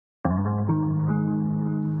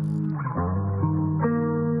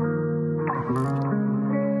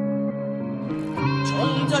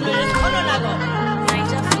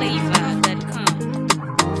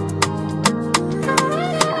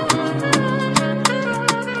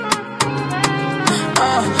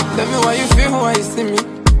Tell me why you feel when you see me.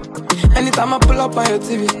 Anytime I pull up on your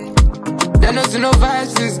TV, there no see no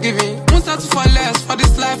vibes is giving. Won't start for less for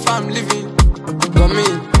this life I'm living. Got me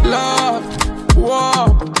love, war.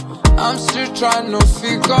 I'm still trying to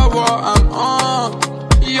figure what I'm on.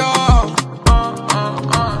 Yo,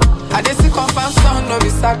 I just see confirm song, no be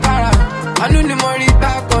Sakara. I know the money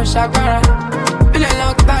back on Shagara. Been a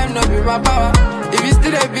long time, no be my power. If you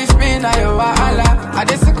still a beef me, now you wahala. I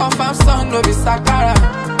just see confirm song, no be Sakara.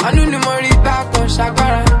 I know the money back on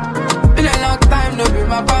Shagara. Been a long time, no be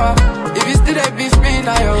my power. If you still a beef me,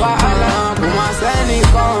 now you wahala. Put my sandy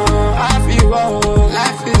gone, I feel low.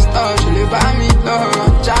 Life is tough, you live by me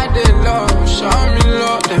love. Child they love, show me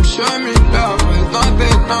love. Them show me love, but it's not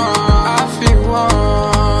enough. I feel one.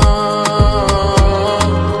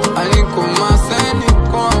 I need to my sandy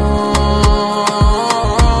gone.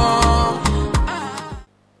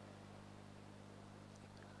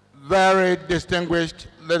 Very distinguished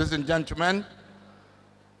ladies and gentlemen,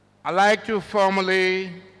 I'd like to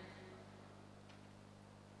formally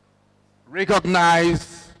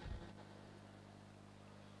recognize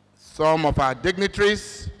some of our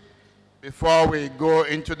dignitaries before we go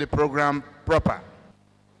into the program proper.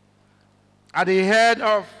 At the head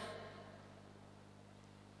of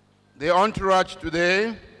the entourage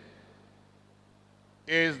today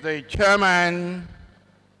is the chairman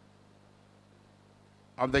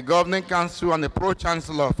of the Governing Council and the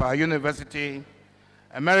Pro-Chancellor of our university,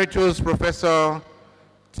 Emeritus Professor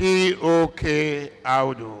T.O.K.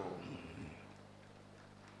 Audu.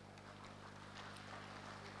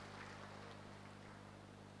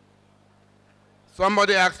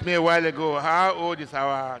 Somebody asked me a while ago, how old is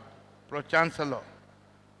our Pro-Chancellor?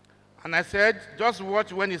 And I said, just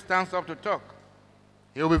watch when he stands up to talk.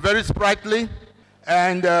 He'll be very sprightly,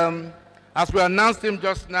 and as we announced him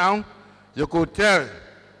just now, you could tell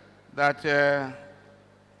that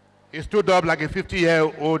he stood up like a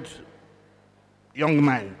 50-year-old young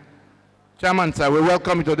man. Chairman, sir, we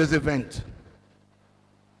welcome you to this event.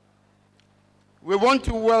 We want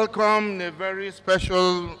to welcome in a very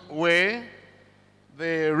special way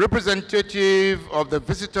the representative of the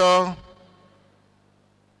visitor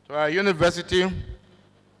to our university,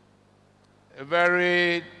 a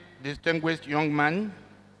very distinguished young man.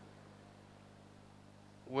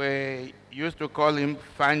 We used to call him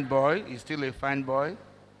Fine Boy. He's still a fine boy.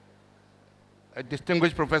 A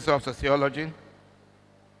distinguished professor of sociology,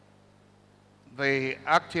 the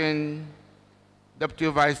acting Deputy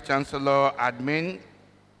Vice Chancellor, Admin,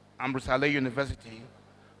 Ambrose Ale University,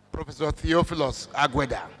 Professor Theophilus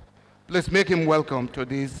Agweda. Please make him welcome to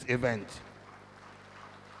this event.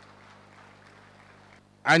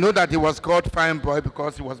 I know that he was called Fine Boy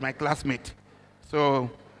because he was my classmate. So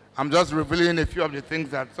I'm just revealing a few of the things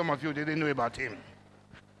that some of you didn't know about him.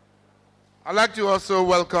 I'd like to also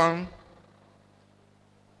welcome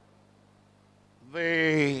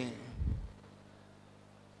the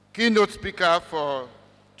keynote speaker for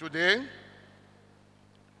today,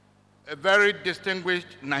 a very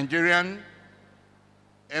distinguished Nigerian,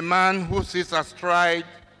 a man who sits astride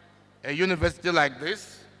a university like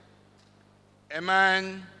this, a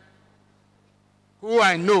man who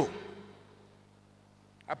I know,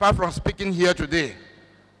 apart from speaking here today,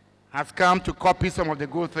 has come to copy some of the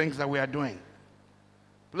good things that we are doing.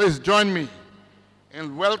 Please join me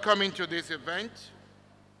in welcoming to this event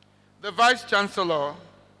the Vice Chancellor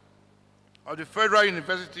of the Federal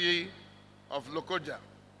University of Lokoja,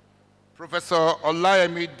 Professor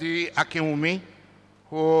Olayemi D. Akinwumi,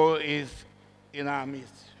 who is in our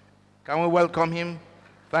midst. Can we welcome him?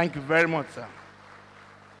 Thank you very much, sir.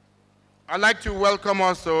 I'd like to welcome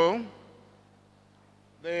also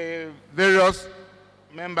the various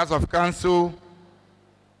members of council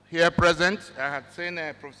here present. I had seen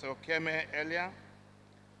Professor Keme earlier.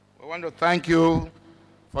 We want to thank you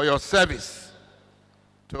for your service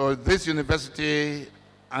to this university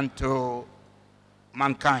and to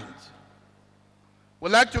mankind.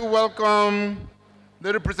 We'd like to welcome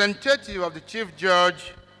the representative of the Chief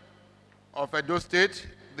Judge of Edo State,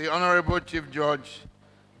 the Honorable Chief Judge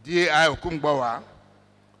D.I. Okungbawa,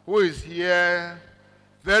 who is here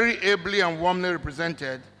very ably and warmly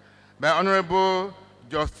represented by Honorable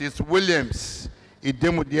Justice Williams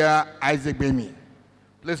Idemudia Isaac Bemi.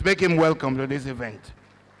 Please make him welcome to this event.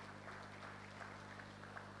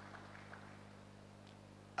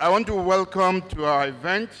 I want to welcome to our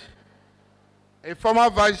event a former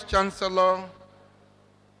Vice Chancellor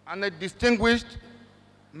and a distinguished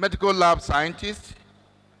medical lab scientist,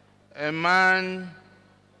 a man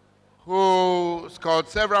who scored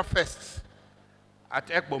several firsts at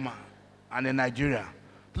Ekboma and in Nigeria.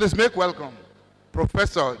 Please make welcome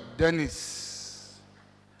Professor Dennis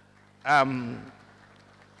Agbonlaho.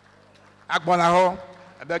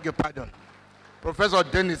 I beg your pardon. Professor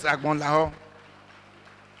Dennis Agbonlaho.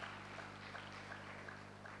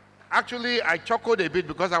 Actually, I chuckled a bit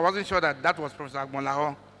because I wasn't sure that that was Professor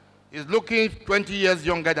Agbonlaho. He's looking 20 years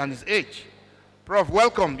younger than his age. Prof,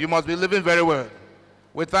 welcome. You must be living very well.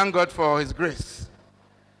 We thank God for his grace.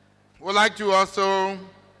 We'd like to also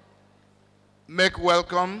make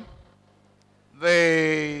welcome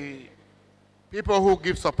the people who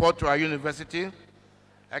give support to our university.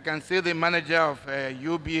 I can see the manager of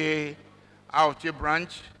UBA Auchi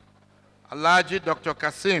branch, Alhaji Dr.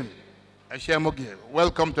 Kasim Eshemogi.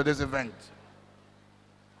 Welcome to this event.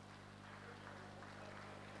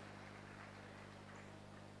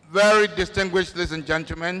 Very distinguished ladies and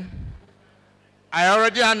gentlemen, I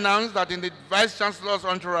already announced that in the Vice Chancellor's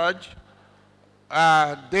entourage,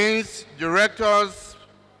 deans, directors,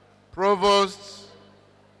 provosts,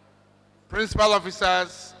 principal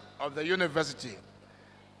officers of the university.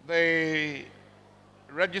 The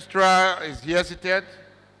registrar is here seated.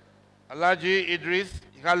 Alhaji Idris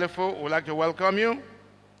Khalifo would like to welcome you.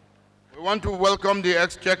 We want to welcome the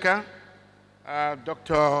Exchequer,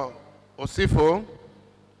 Dr. Osifo.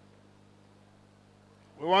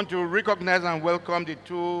 We want to recognize and welcome the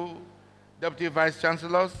two Deputy Vice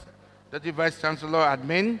Chancellors, Deputy Vice Chancellor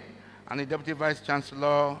Admin, and the Deputy Vice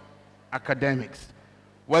Chancellor Academics.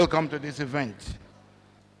 Welcome to this event.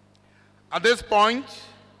 At this point,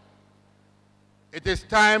 it is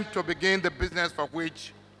time to begin the business for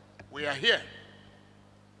which we are here.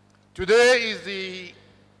 Today is the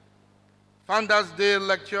Founders Day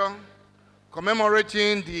lecture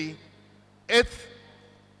commemorating the 8th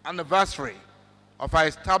anniversary of our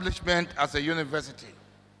establishment as a university.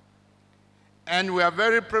 And we are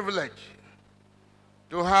very privileged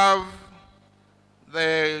to have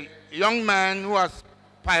the young man who has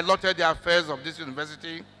piloted the affairs of this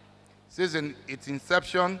university since its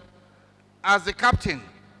inception as the captain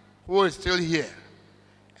who is still here.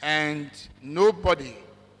 And nobody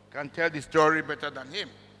can tell the story better than him.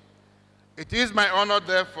 It is my honor,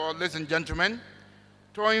 therefore, ladies and gentlemen,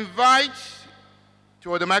 to invite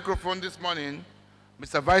to the microphone this morning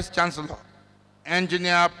Mr. Vice Chancellor,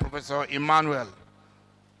 Engineer Professor Emmanuel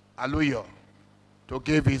Aluyo, to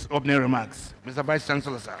give his opening remarks. Mr. Vice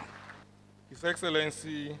Chancellor, sir. His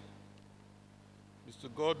Excellency, Mr.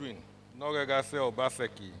 Godwin Nogagase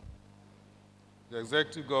Obaseki, the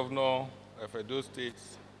Executive Governor of Edo State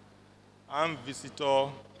and visitor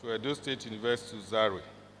to Edo State University Uzairue,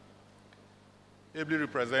 ably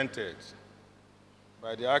represented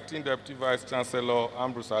by the Acting Deputy Vice Chancellor,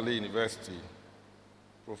 Ambrose Ali University,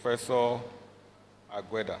 Professor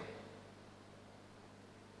Agweda.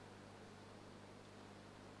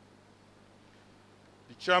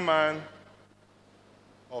 The chairman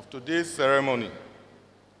of today's ceremony,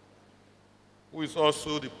 who is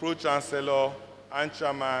also the Pro-Chancellor and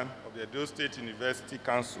Chairman of the Edo State University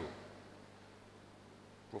Council,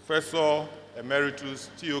 Professor Emeritus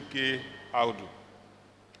T.O.K. Audu.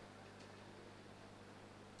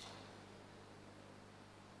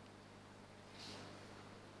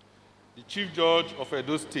 The Chief Judge of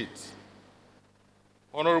Edo State,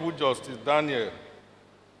 Honorable Justice Daniel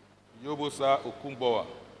Yobosa Okumbowa,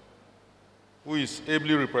 who is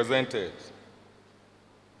ably represented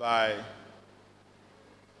by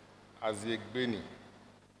Aziegbeni.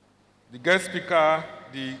 The guest speaker,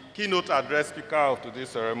 the keynote address speaker of today's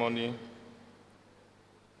ceremony,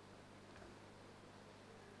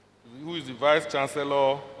 who is the Vice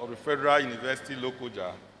Chancellor of the Federal University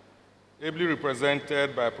Lokoja, ably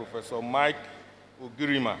represented by Professor Mike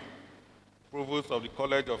Ogirima, Provost of the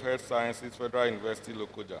College of Health Sciences, Federal University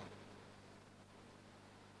Lokoja.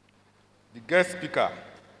 The guest speaker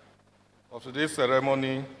of today's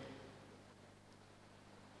ceremony,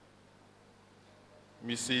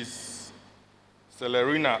 Mrs.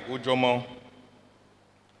 Celerina Ojomo,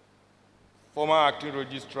 former Acting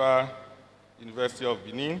Registrar, University of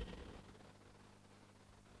Benin,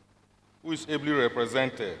 who is ably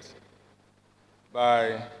represented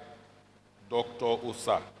by Dr.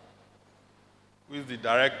 Osa, who is the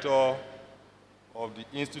Director of the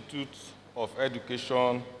Institute of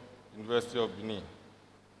Education, University of Benin.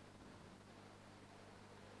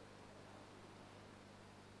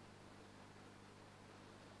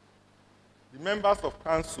 The members of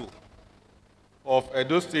Council of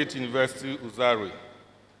Edo State University Uzairue,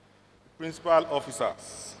 principal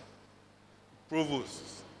officers,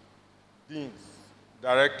 provosts, deans,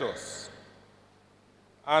 directors,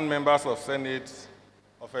 and members of Senate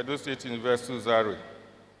of Edo State University Uzairue,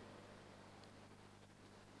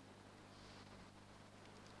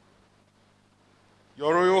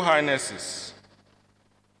 Your Royal Highnesses,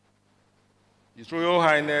 His Royal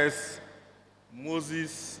Highness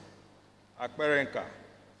Moses Akperenka,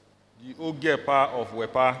 the Ogepa of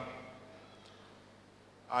Wepa,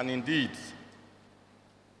 and indeed,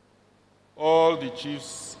 all the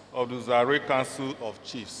chiefs of the Uzairue Council of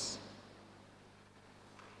Chiefs.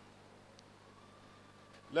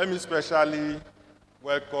 Let me specially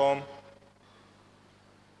welcome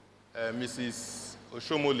Mrs.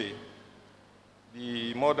 Oshomole,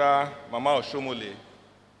 the mother, Mama Oshomole,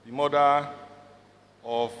 the mother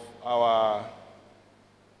of our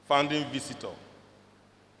founding visitor,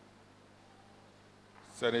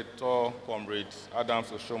 Senator Comrade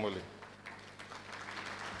Adams Oshomole.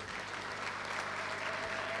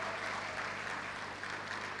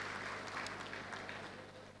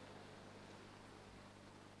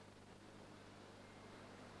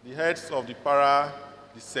 The heads of the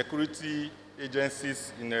security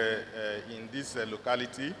agencies in this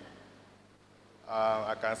locality,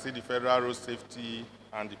 I can see the Federal Road Safety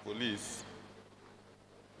and the police.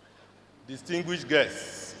 Distinguished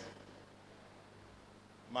guests,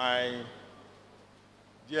 my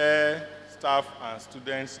dear staff and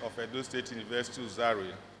students of Edo State University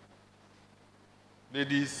Uzairue,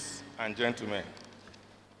 ladies and gentlemen,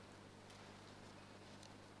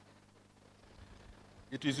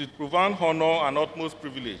 it is with profound honor and utmost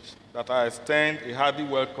privilege that I extend a hearty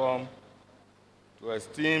welcome to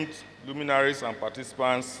esteemed luminaries and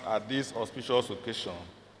participants at this auspicious occasion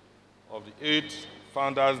of the 8th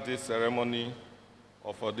Founders' Day ceremony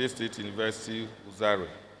of Edo State University Uzairue.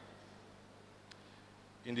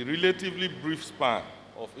 In the relatively brief span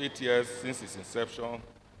of 8 years since its inception,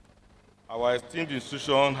 our esteemed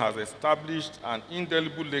institution has established an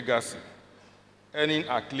indelible legacy, earning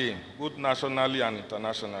acclaim both nationally and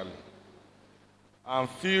internationally. I'm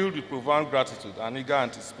filled with profound gratitude and eager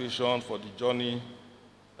anticipation for the journey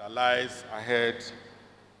that lies ahead.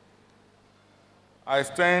 I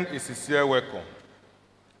extend a sincere welcome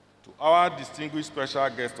to our distinguished special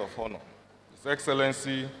guest of honor, His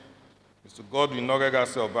Excellency, Mr. Godwin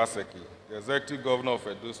Nogegase Obaseki, the Executive Governor of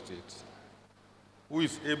Edo State, who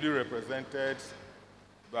is ably represented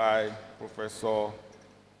by Professor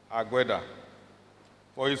Agweda,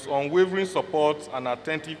 for his unwavering support and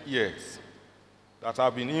attentive ears that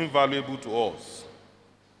have been invaluable to us.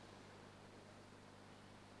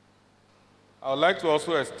 I would like to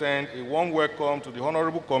also extend a warm welcome to the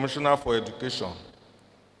Honorable Commissioner for Education,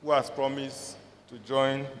 who has promised to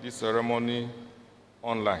join this ceremony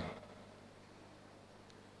online.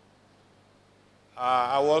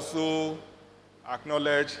 I also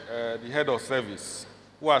acknowledge the head of service,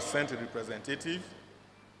 who has sent a representative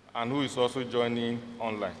and who is also joining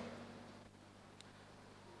online.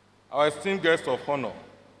 Our esteemed guest of honor,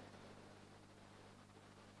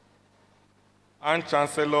 and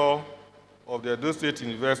Chancellor of the Edo State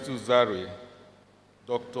University Uzairue,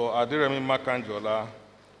 Dr. Aderemi Makanjola,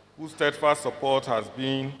 whose steadfast support has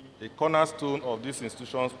been a cornerstone of this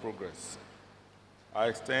institution's progress. I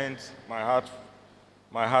extend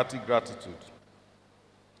my hearty gratitude.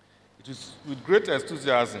 It is with great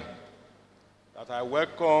enthusiasm that I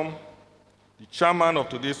welcome the chairman of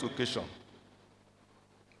today's occasion,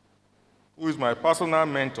 who is my personal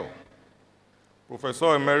mentor,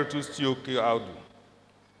 Professor Emeritus Chioke Audu,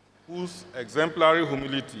 whose exemplary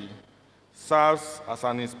humility serves as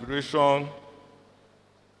an inspiration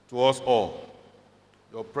to us all.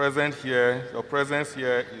 Your presence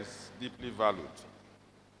here is deeply valued.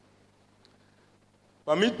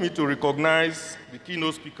 Permit me to recognize the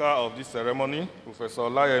keynote speaker of this ceremony, Professor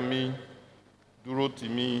Olayemi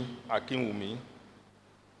Durotimi Akinwumi,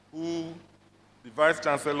 who the Vice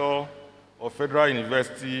Chancellor of Federal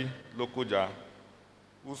University Lokoja,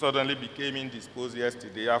 who suddenly became indisposed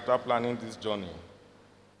yesterday after planning this journey,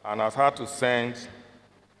 and has had to send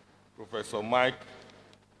Professor Mike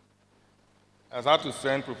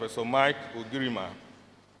Ogirima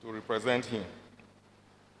to represent him.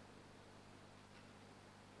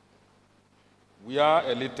 We are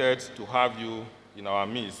elated to have you in our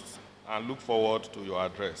midst and look forward to your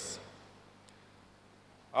address.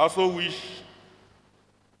 I also wish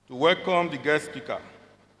to welcome the guest speaker,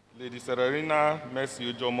 Lady Serena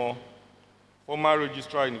Mercy Ojomo, former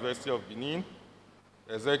Registrar, University of Benin,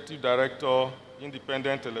 Executive Director,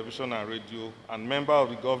 Independent Television and Radio, and member of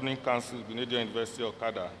the Governing Council, Benin University of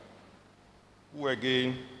Okada, who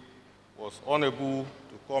again was unable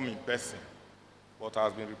to come in person, but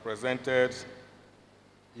has been represented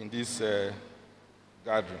in this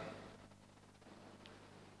gathering.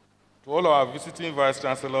 To all our visiting vice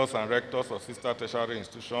chancellors and rectors of sister tertiary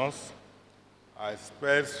institutions, I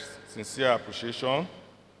express sincere appreciation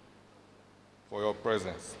for your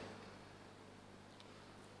presence.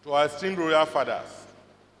 To our esteemed royal fathers,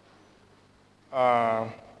 the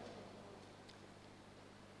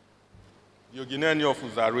Ogineni of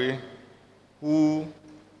Uzairue, who,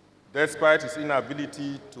 despite his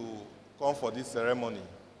inability to come for this ceremony,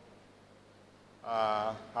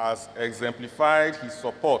 has exemplified his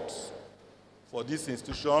support for this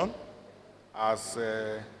institution as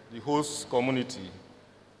the host community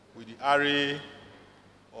with the array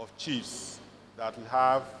of chiefs that we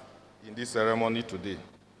have in this ceremony today.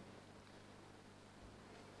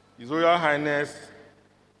 His Royal Highness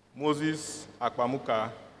Moses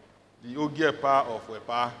Akpamuka, the Ogiepa of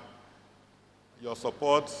Wepa, your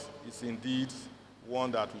support is indeed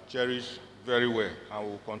one that we cherish very well and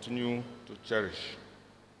will continue to cherish.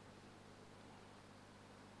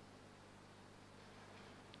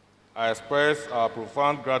 I express our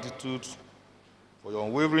profound gratitude for your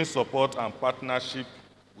unwavering support and partnership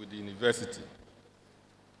with the university.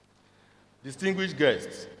 Distinguished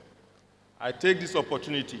guests, I take this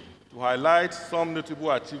opportunity to highlight some notable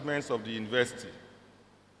achievements of the university.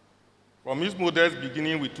 From its modest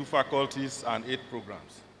beginning with 2 faculties and 8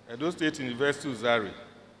 programs, Edo State University Uzairue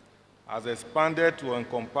has expanded to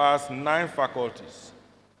encompass 9 faculties,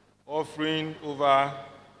 offering over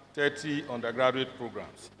 30 undergraduate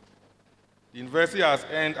programs. The university has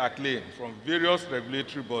earned acclaim from various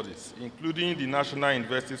regulatory bodies, including the National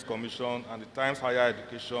Universities Commission and the Times Higher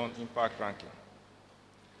Education Impact Ranking.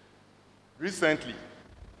 Recently,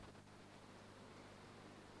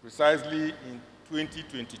 precisely in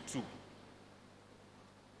 2022,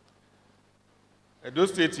 Edo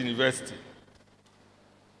State University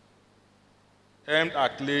earned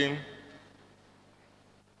acclaim,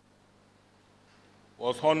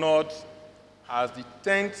 was honored as the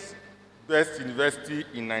 10th best university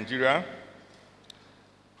in Nigeria,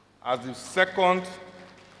 as the second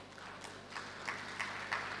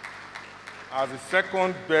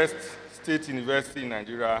best state university in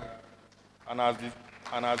Nigeria, and as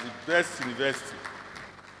the best university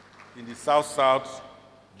in the South-South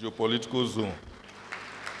geopolitical zone.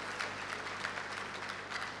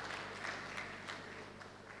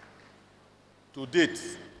 To date,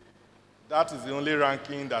 that is the only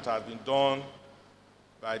ranking that has been done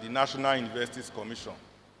by the National Universities Commission,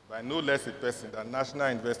 by no less a person than National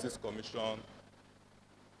Universities Commission,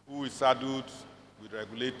 who is saddled with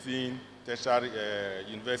regulating tertiary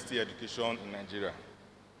university education in Nigeria.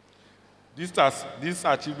 This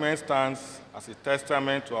achievement stands as a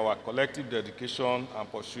testament to our collective dedication and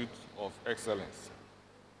pursuit of excellence.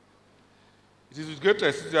 It is with great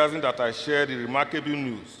enthusiasm that I share the remarkable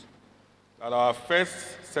news that our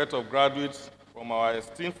first set of graduates from our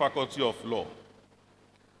esteemed Faculty of Law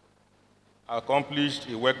accomplished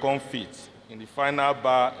a welcome feat in the final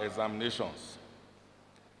bar examinations.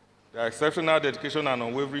 Their exceptional dedication and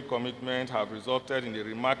unwavering commitment have resulted in a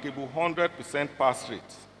remarkable 100% pass rate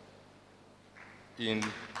in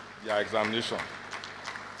their examination.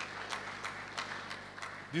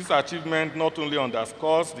 This achievement not only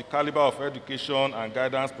underscores the caliber of education and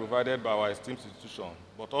guidance provided by our esteemed institution,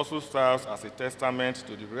 but also serves as a testament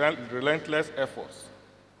to the relentless efforts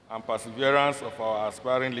and perseverance of our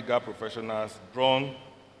aspiring legal professionals drawn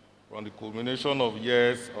from the culmination of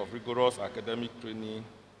years of rigorous academic training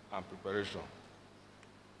and preparation.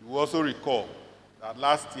 You will also recall that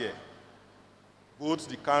last year, both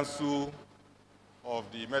the Council of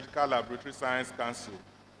the Medical Laboratory Science Council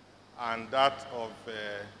and that of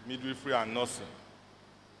Midwifery and Nursing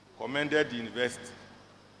commended the university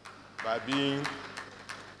by being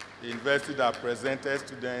the university that presented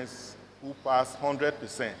students who passed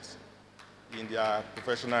 100% in their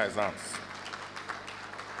professional exams.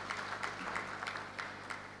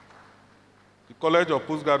 The College of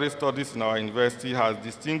Postgraduate Studies in our university has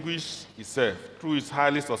distinguished itself through its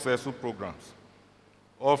highly successful programs,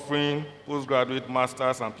 offering postgraduate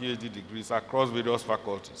master's and PhD degrees across various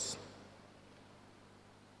faculties.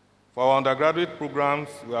 For our undergraduate programs,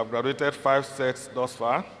 we have graduated 5 sets thus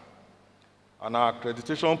far, and our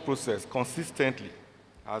accreditation process consistently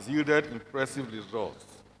has yielded impressive results,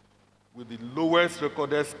 with the lowest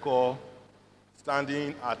recorded score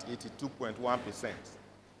standing at 82.1%.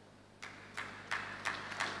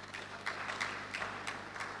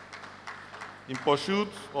 In pursuit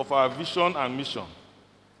of our vision and mission,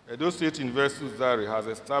 Edo State University Uzairue has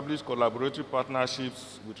established collaborative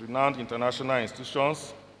partnerships with renowned international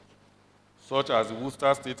institutions such as the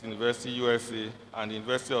Worcester State University, USA, and the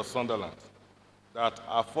University of Sunderland that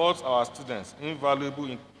affords our students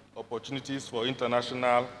invaluable opportunities for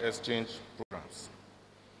international exchange programs.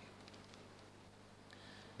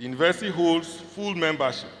 The university holds full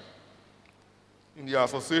membership in the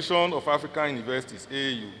Association of African Universities,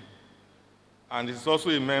 AAU, and is also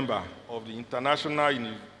a member of the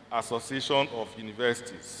International Association of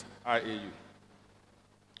Universities, IAU.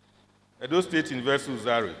 Edo State University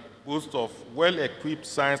Uzairue boasts of well-equipped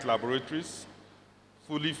science laboratories,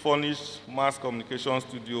 fully furnished mass communication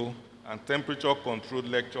studio, and temperature-controlled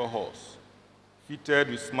lecture halls, fitted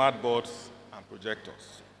with smart boards and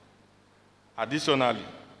projectors. Additionally,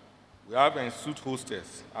 we have en-suite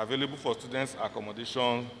hostels available for students'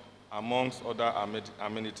 accommodation, amongst other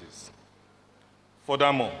amenities.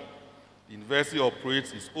 Furthermore, the university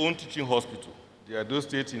operates its own teaching hospital, the Edo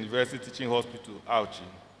State University Teaching Hospital, Auchi,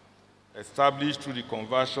 established through the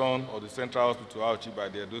conversion of the Central Hospital, Auchi, by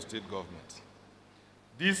the Edo State government.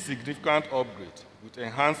 This significant upgrade with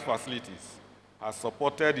enhanced facilities has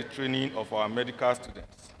supported the training of our medical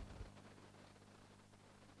students.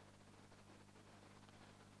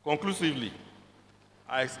 Conclusively,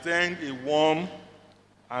 I extend a warm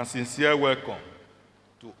and sincere welcome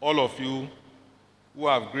to all of you who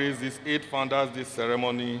have graced this 8th Founders Day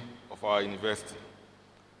ceremony of our university.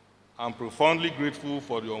 I'm profoundly grateful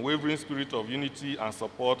for the unwavering spirit of unity and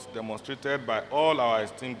support demonstrated by all our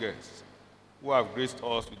esteemed guests who have graced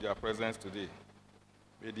us with their presence today.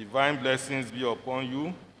 May divine blessings be upon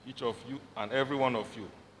you, each of you, and every one of you.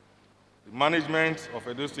 The management of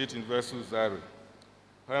Edo State University Uzairue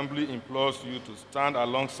humbly implores you to stand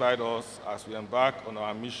alongside us as we embark on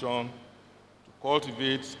our mission to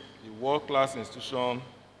cultivate a world-class institution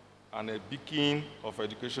and a beacon of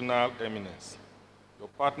educational eminence. Your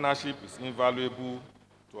partnership is invaluable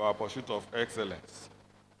to our pursuit of excellence.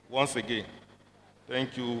 Once again,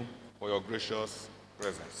 thank you for your gracious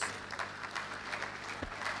presence.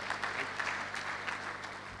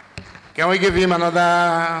 Can we give him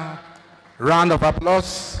another round of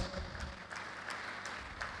applause?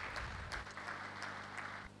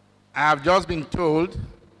 I have just been told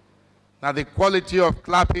that the quality of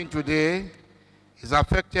clapping today is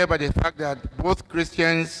affected by the fact that both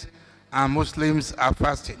Christians and Muslims are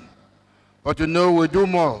fasting. But you know, we do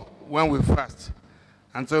more when we fast.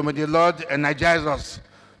 And so may the Lord energize us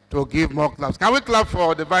to give more claps. Can we clap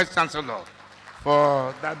for the Vice Chancellor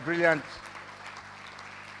for that brilliant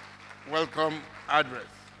welcome address?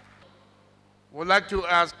 We'd like to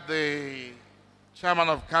ask the Chairman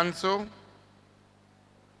of Council,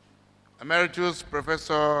 Emeritus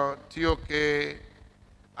Professor T.O.K.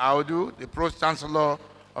 Audu, the Pro-Chancellor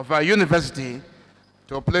of our university,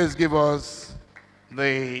 to please give us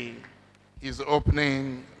his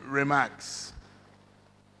opening remarks.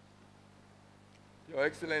 Your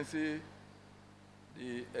Excellency,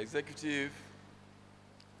 the Executive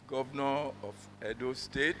Governor of Edo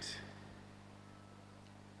State,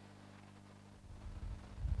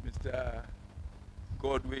 Mr.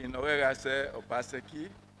 Godwin Oregase Obaseki,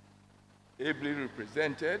 ably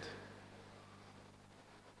represented,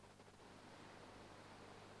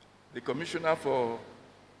 the Commissioner for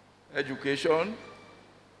Education,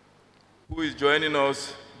 who is joining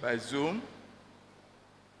us by Zoom,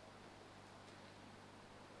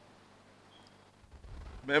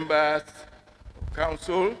 members of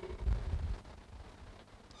Council,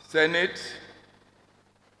 Senate,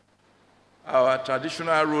 our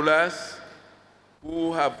traditional rulers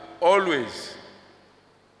who have always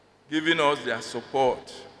given us their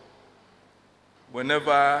support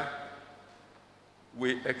whenever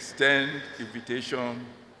we extend invitation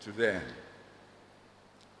to them.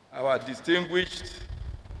 Our distinguished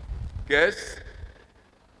guests,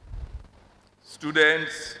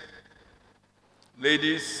 students,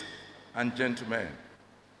 ladies and gentlemen,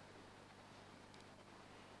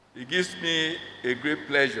 it gives me a great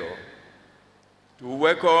pleasure to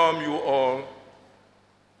welcome you all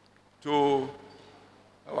to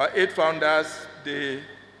our 8th Founders Day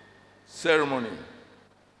ceremony.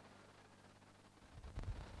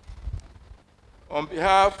 On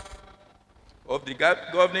behalf of the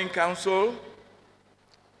Governing Council,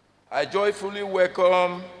 I joyfully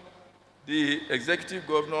welcome the Executive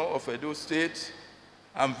Governor of Edo State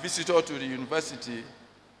and visitor to the university,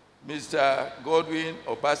 Mr. Godwin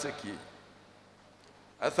Obaseki.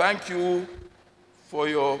 I thank you for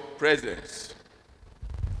your presence,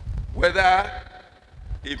 whether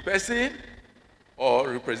in person or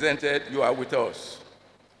represented, you are with us.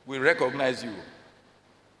 We recognize you.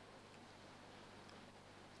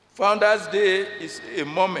 Founders Day is a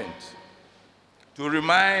moment to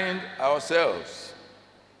remind ourselves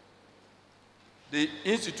the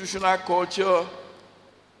institutional culture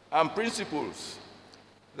and principles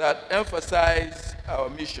that emphasize our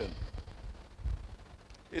mission.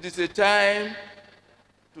 It is a time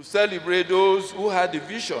to celebrate those who had the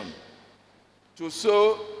vision to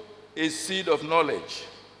sow a seed of knowledge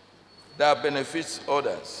that benefits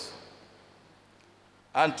others,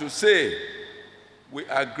 and to say we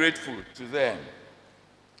are grateful to them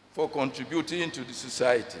for contributing to the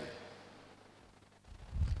society.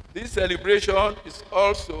 This celebration is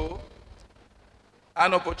also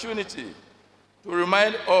an opportunity to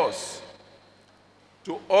remind us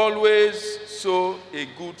to always sow a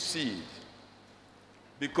good seed,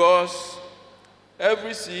 because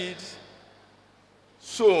every seed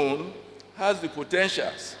sown has the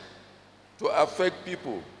potentials to affect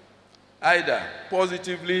people either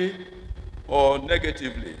positively or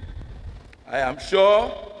negatively. I am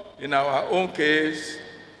sure in our own case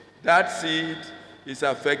that seed is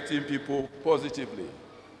affecting people positively.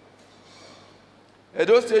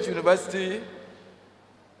 Edo State University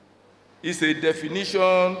is a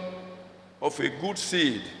definition of a good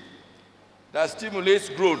seed that stimulates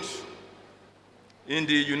growth in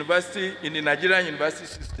the Nigerian university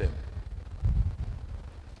system.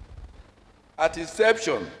 At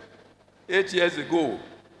inception, 8 years ago,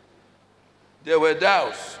 there were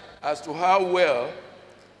doubts as to how well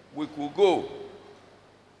we could go.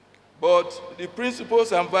 But the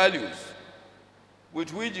principles and values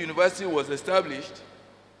with which the university was established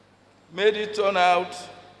made it turn out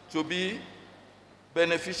to be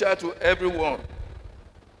beneficial to everyone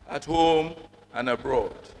at home and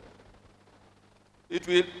abroad. It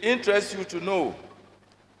will interest you to know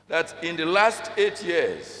that in the last 8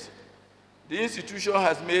 years, the institution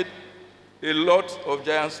has made a lot of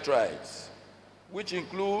giant strides, which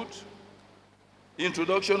include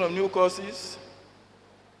introduction of new courses,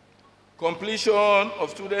 completion of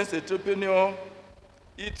students' entrepreneur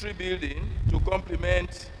eatery building to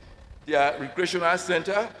complement their recreational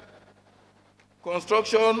center,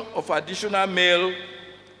 construction of additional male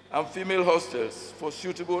and female hostels for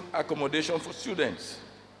suitable accommodation for students,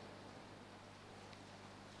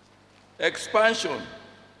 expansion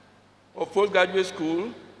of postgraduate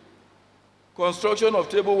school, construction of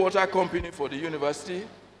table water company for the university,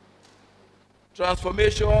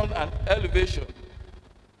 transformation and elevation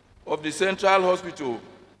of the central hospital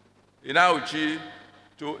in Auchi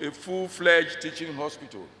to a full-fledged teaching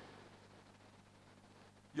hospital.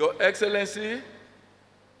 Your Excellency,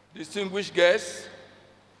 distinguished guests,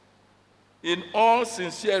 in all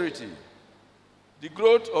sincerity, the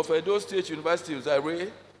growth of Edo State University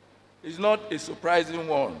Uzairue is not a surprising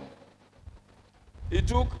one. It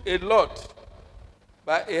took a lot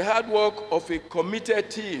by a hard work of a committed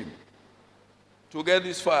team to get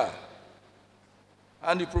this far,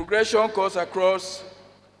 and the progression cuts across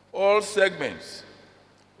all segments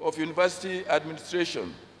of university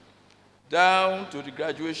administration, down to the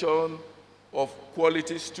graduation of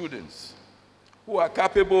quality students who are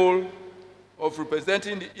capable of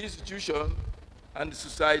representing the institution and the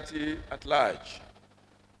society at large.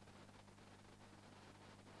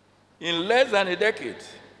 In less than a decade,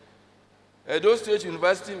 Edo State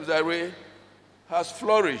University Uzairue has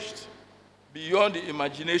flourished beyond the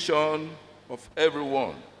imagination of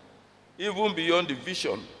everyone, even beyond the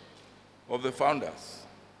vision of the founders.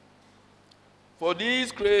 For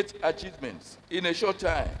these great achievements in a short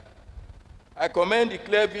time, I commend the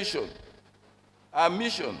clear vision and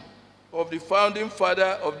mission of the founding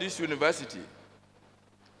father of this university,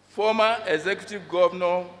 former executive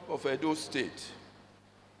governor of Edo State,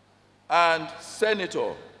 and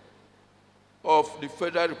senator of the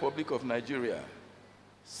Federal Republic of Nigeria,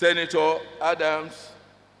 Senator Adams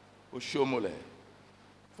Oshiomhole,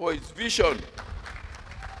 for his vision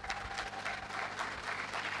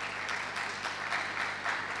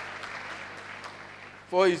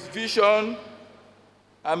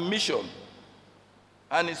and mission,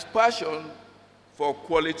 and his passion for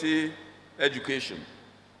quality education.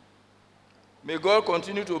 May God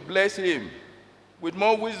continue to bless him with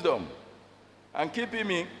more wisdom and keep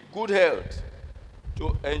him in good health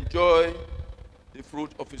to enjoy the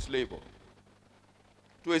fruit of his labor.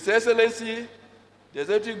 To His Excellency, the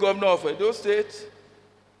Executive Governor of Edo State,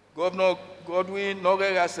 Governor Godwin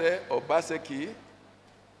Nogerase Obaseki,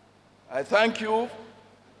 I thank you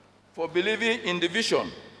for believing in the vision,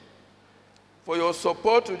 for your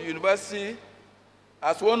support to the university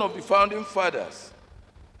as one of the founding fathers,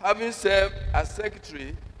 having served as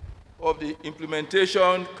secretary of the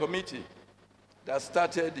implementation committee that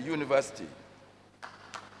started the university.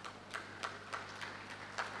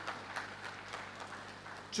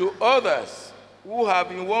 To others who have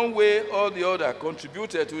in one way or the other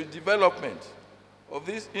contributed to the development of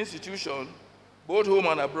this institution, both home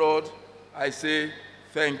and abroad, I say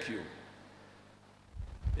Thank you.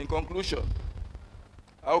 In conclusion,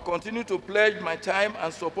 I will continue to pledge my time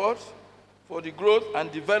and support for the growth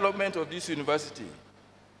and development of this university.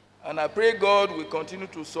 And I pray God will continue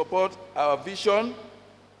to support our vision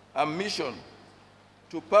and mission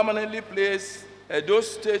to permanently place Edo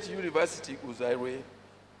State University Uzairue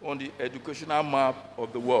on the educational map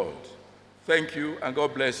of the world. Thank you, and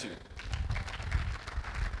God bless you.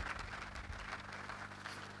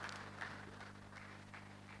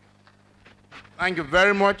 Thank you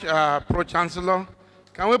very much, Pro-Chancellor.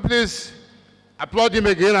 Can we please applaud him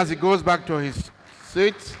again as he goes back to his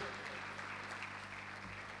seat?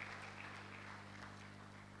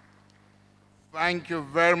 Thank you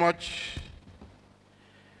very much.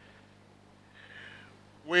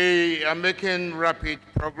 We are making rapid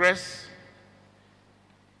progress.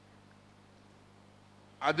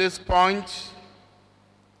 At this point,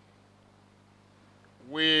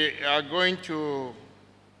 we are going to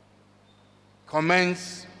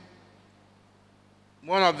commence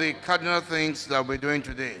one of the cardinal things that we're doing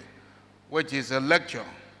today, which is a lecture.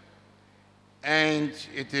 And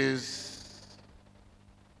it is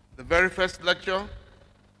the very first lecture,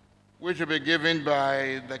 which will be given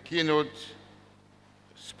by the keynote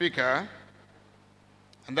speaker.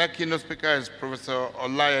 And that keynote speaker is Professor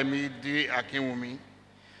Olayemi D. Akinwumi.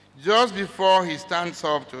 Just before he stands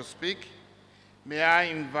up to speak, may I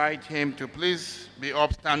invite him to please be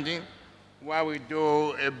upstanding while we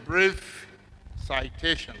do a brief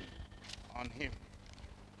citation on him.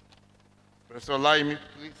 Professor Olayemi,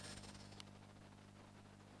 please.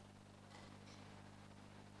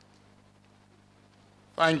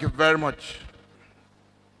 Thank you very much.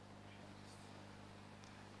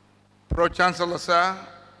 Pro-Chancellor, sir,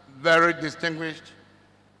 very distinguished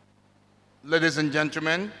ladies and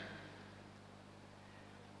gentlemen,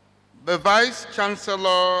 the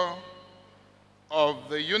Vice-Chancellor of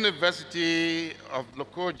the University of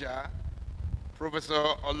Lokoja, Professor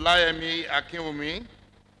Olayemi Akinwumi,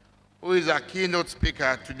 who is our keynote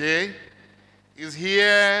speaker today, is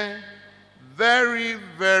here very,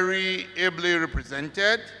 very ably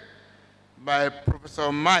represented by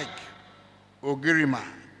Professor Mike Ogirima,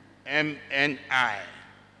 MNI.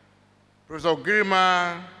 Professor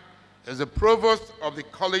Ogirima is the Provost of the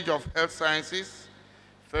College of Health Sciences,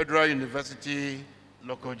 Federal University,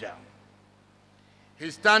 Lokoja.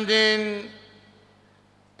 He's standing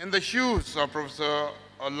in the shoes of Professor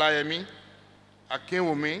Olayemi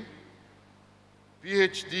Akinwumi,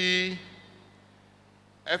 PhD,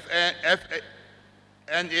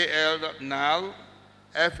 NAL, NAL,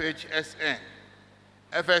 FHSN,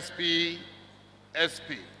 FSP,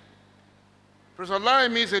 SP. Professor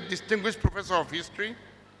Olayemi is a distinguished professor of history.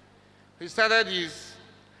 He started his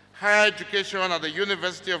higher education at the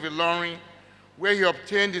University of Ilorin, where he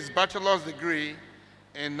obtained his bachelor's degree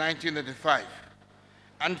in 1985,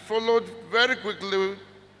 and followed very quickly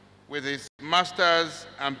with his master's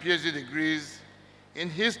and PhD degrees in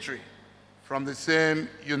history from the same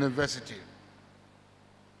university.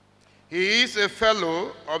 He is a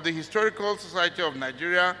fellow of the Historical Society of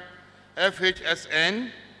Nigeria,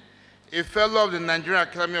 FHSN, a fellow of the Nigerian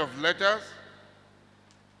Academy of Letters,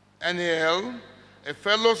 NAL, a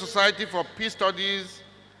fellow Society for Peace Studies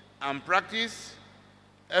and Practice,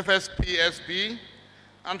 FSPSP,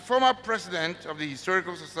 and former president of the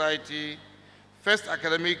Historical Society, First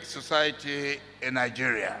Academic Society in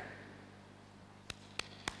Nigeria.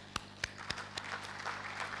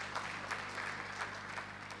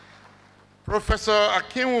 Professor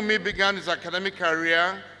Akinwumi began his academic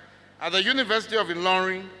career at the University of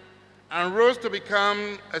Ilorin and rose to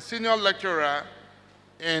become a senior lecturer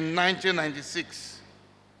in 1996.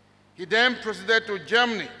 He then proceeded to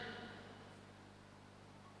Germany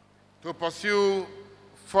to pursue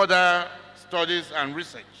further studies and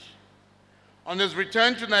research. On his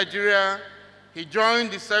return to Nigeria, he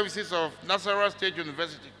joined the services of Nasarawa State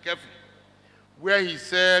University, Kefi, where he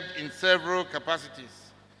served in several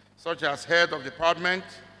capacities, such as head of department,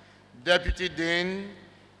 deputy dean,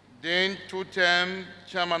 dean two-term,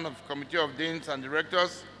 chairman of committee of deans and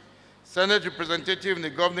directors, Senate representative in the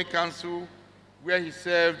governing council, where he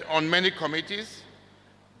served on many committees,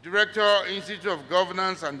 director, Institute of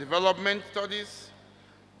Governance and Development Studies,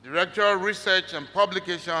 director of Research and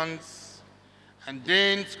Publications, and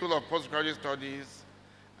Dean, School of Postgraduate Studies,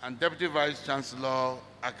 and Deputy Vice Chancellor,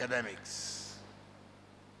 Academics.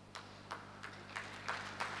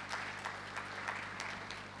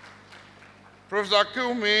 Professor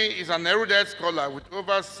Akinwumi is an erudite scholar with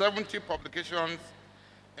over 70 publications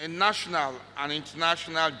in national and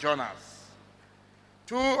international journals.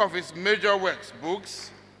 Two of his major books,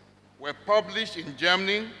 were published in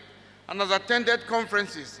Germany and has attended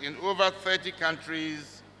conferences in over 30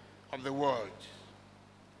 countries of the world.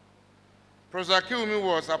 Professor Akiwumi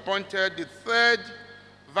was appointed the third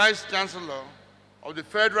Vice Chancellor of the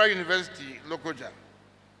Federal University, Lokoja,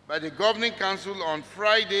 by the Governing Council on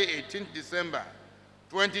Friday, 18 December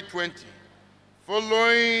 2020,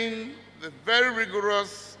 following the very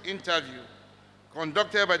rigorous interview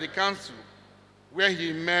conducted by the Council, where he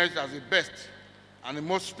emerged as the best and the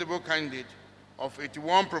most suitable candidate of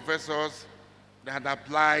 81 professors that had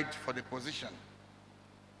applied for the position.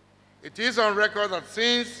 It is on record that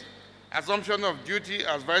since assumption of duty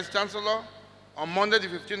as Vice Chancellor on Monday, the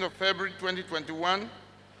 15th of February 2021,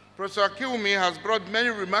 Professor Akiwumi has brought many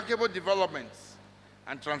remarkable developments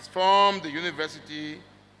and transformed the university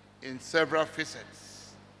in several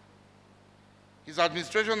facets. His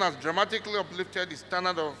administration has dramatically uplifted the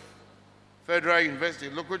standard of Federal University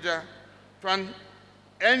Lokoja to an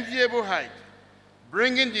enviable height,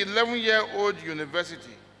 bringing the 11-year-old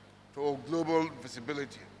university to a global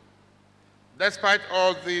visibility. Despite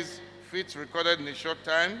all these feats recorded in a short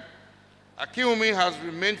time, Akiwumi has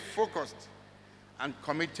remained focused and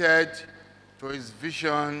committed to his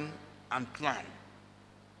vision and plan.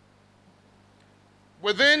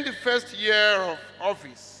 Within the first year of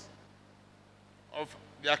office of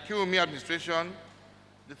the Akiwumi administration,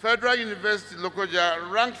 the Federal University Lokoja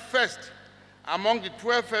ranked first among the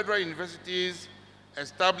 12 federal universities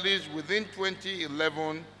established within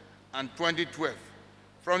 2011 and 2012,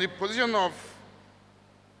 from the position of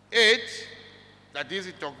 8, that is,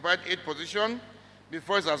 it occupied 8th position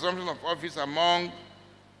before its assumption of office among,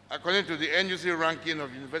 according to the NUC ranking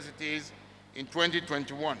of universities in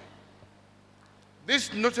 2021.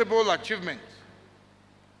 This notable achievement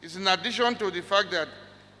is in addition to the fact that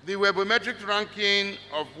the webometric ranking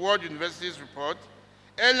of World Universities report,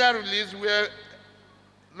 earlier released, where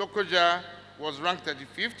Lokoja was ranked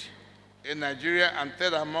 35th in Nigeria and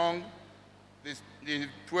third among the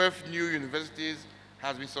 12 new universities,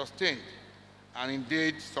 has been sustained and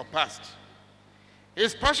indeed surpassed.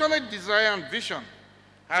 His passionate desire and vision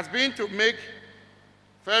has been to make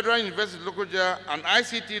Federal University Lokoja an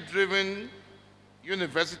ICT-driven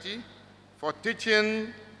university for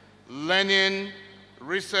teaching, learning,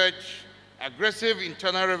 research, aggressive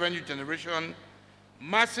internal revenue generation,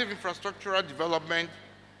 massive infrastructural development,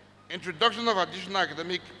 introduction of additional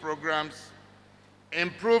academic programs,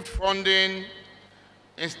 improved funding,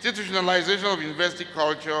 institutionalization of university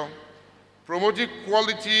culture, promoting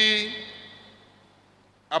quality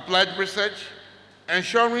applied research,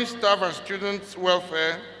 ensuring staff and students'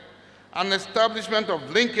 welfare, and establishment of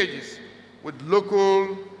linkages with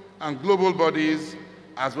local and global bodies,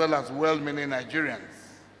 as well as well-meaning Nigerians.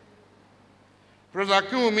 Professor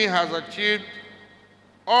Akiwumi has achieved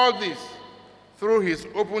all this through his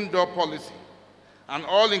open-door policy and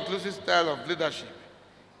all-inclusive style of leadership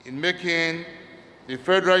in making the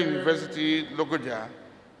Federal University Lokoja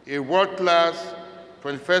a world-class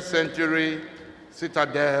 21st century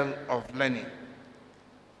citadel of learning.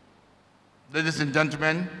 Ladies and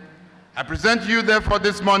gentlemen, I present you therefore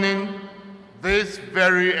this morning this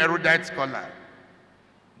very erudite scholar,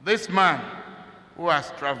 this man who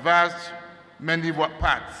has traversed many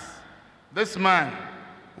paths, this man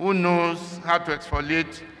who knows how to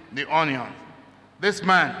exfoliate the onion, this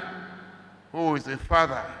man who is a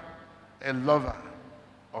father, a lover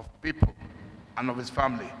of people and of his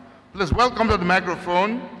family. Please welcome to the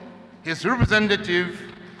microphone his representative,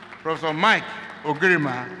 Professor Mike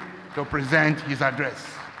Ogirima, to present his address.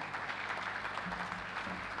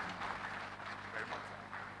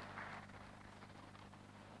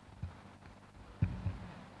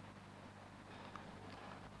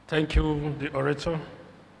 Thank you, the orator,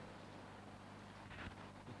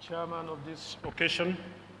 the chairman of this occasion,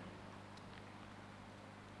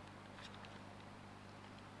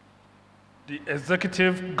 the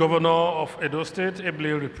executive governor of Edo State,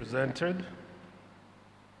 ably represented,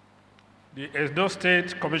 the Edo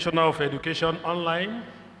State Commissioner of Education Online,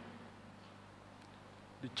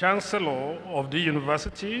 the Chancellor of the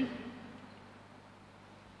university,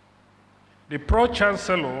 the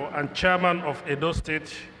Pro-Chancellor and Chairman of Edo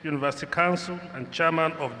State University Council and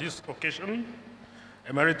Chairman of this occasion,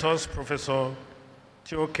 Emeritus Professor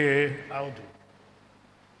Tioke Audu,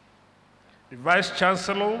 the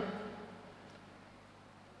Vice-Chancellor,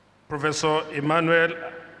 Professor Emmanuel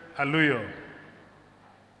Aluyo,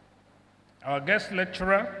 our guest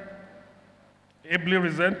lecturer, ably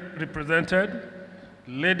represented,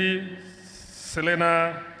 Lady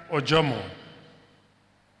Selena Ojomo,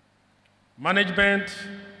 management,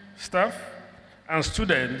 staff, and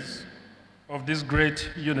students of this great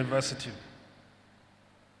university.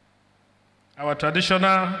 Our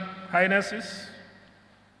traditional Highnesses,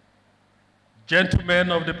 gentlemen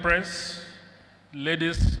of the press,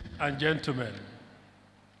 ladies and gentlemen.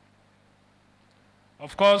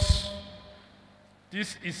 Of course,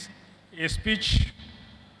 this is a speech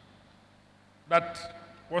that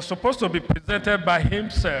was supposed to be presented by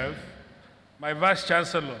himself, my Vice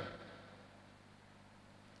Chancellor.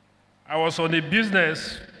 I was on a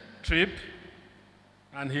business trip,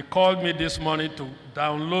 and he called me this morning to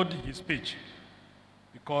download his speech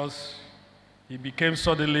because he became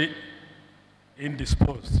suddenly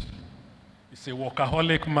indisposed. He's a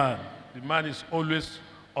workaholic man. The man is always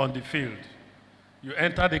on the field. You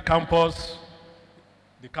enter the campus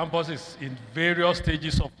is in various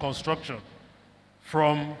stages of construction,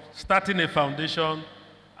 from starting a foundation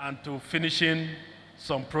and to finishing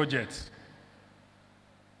some projects.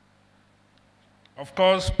 Of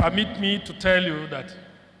course, permit me to tell you that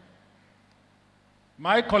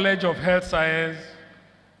my College of Health Science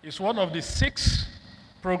is one of the 6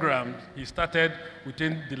 programs he started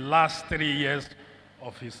within the last 3 years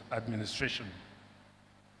of his administration.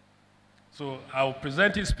 So I'll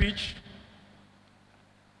present his speech.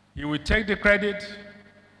 He will take the credit,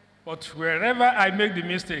 but wherever I make the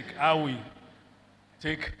mistake, I will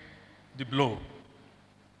take the blow.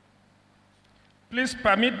 Please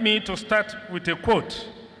permit me to start with a quote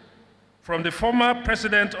from the former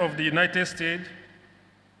President of the United States,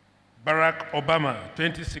 Barack Obama,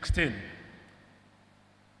 2016.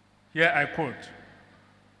 Here I quote,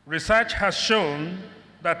 "Research has shown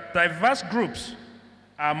that diverse groups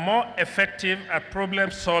are more effective at problem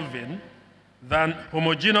solving than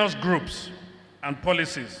homogeneous groups, and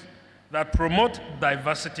policies that promote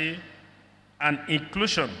diversity and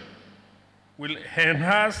inclusion will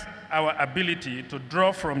enhance our ability to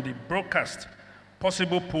draw from the broadest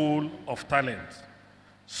possible pool of talent,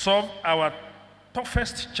 solve our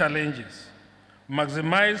toughest challenges,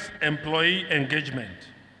 maximize employee engagement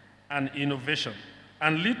and innovation,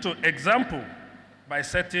 and lead to example by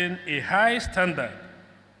setting a high standard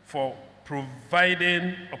for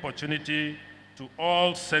providing opportunity to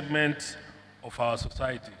all segments of our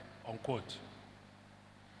society," unquote.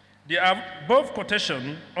 The above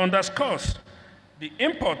quotation underscores the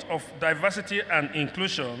import of diversity and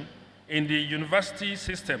inclusion in the university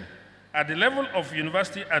system at the level of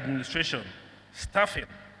university administration, staffing,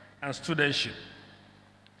 and studentship.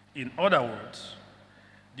 In other words,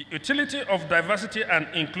 the utility of diversity and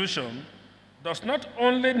inclusion does not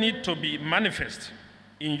only need to be manifest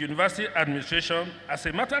in university administration. As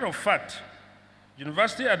a matter of fact,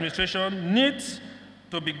 university administration needs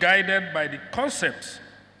to be guided by the concepts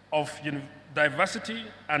of diversity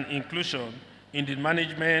and inclusion in the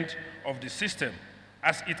management of the system,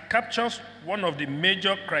 as it captures one of the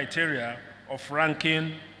major criteria of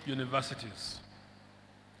ranking universities.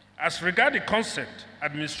 As regards the concept,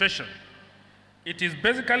 administration, it is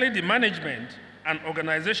basically the management and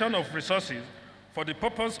organization of resources for the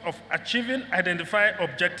purpose of achieving identified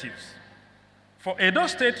objectives. For Edo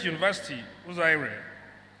State University Uzairue,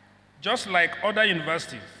 just like other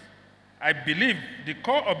universities, I believe the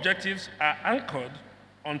core objectives are anchored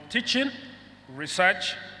on teaching,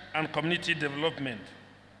 research, and community development.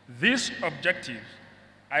 These objectives,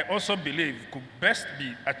 I also believe, could best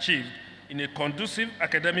be achieved in a conducive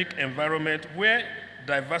academic environment where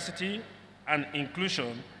diversity and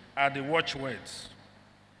inclusion are the watchwords.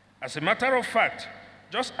 As a matter of fact,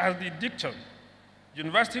 just as the dictum,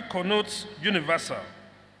 university connotes universal,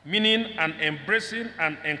 meaning an embracing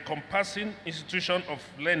and encompassing institution of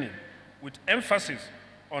learning with emphasis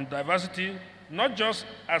on diversity, not just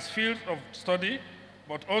as fields of study,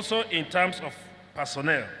 but also in terms of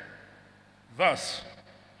personnel. Thus,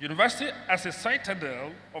 university as a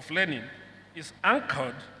citadel of learning is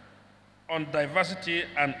anchored on diversity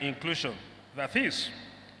and inclusion. That is,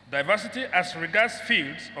 diversity as regards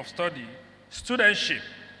fields of study, studentship,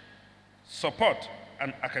 support,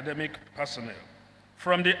 and academic personnel.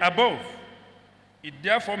 From the above, it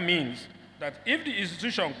therefore means that if the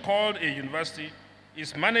institution called a university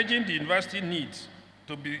is managing the university needs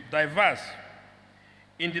to be diverse,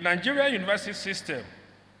 in the Nigerian university system,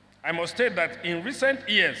 I must state that in recent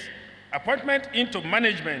years, appointment into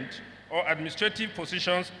management or administrative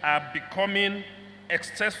positions are becoming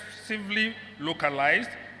excessively localized,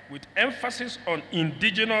 with emphasis on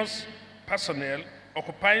indigenous personnel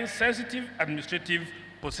occupying sensitive administrative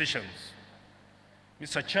positions.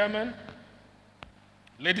 Mr. Chairman,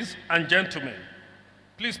 ladies and gentlemen,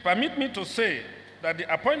 please permit me to say that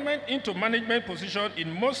the appointment into management positions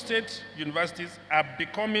in most state universities are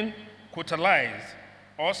becoming quotalized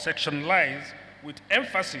or sectionalized, with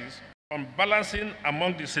emphasis on balancing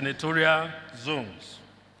among the senatorial zones.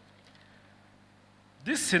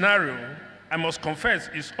 This scenario, I must confess,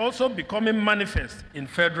 is also becoming manifest in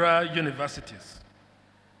federal universities.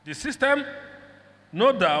 The system,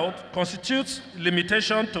 no doubt, constitutes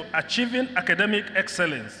limitation to achieving academic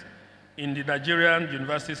excellence in the Nigerian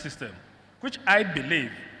university system, which I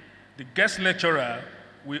believe the guest lecturer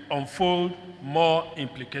will unfold more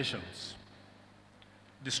implications.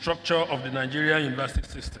 The structure of the Nigerian university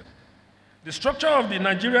system. The structure of the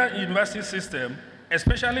Nigerian university system,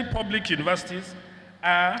 especially public universities,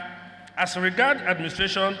 as regard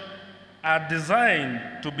administration, are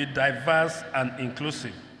designed to be diverse and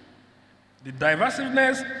inclusive. The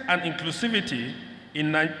diversiveness and inclusivity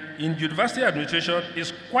in university administration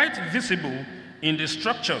is quite visible in the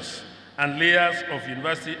structures and layers of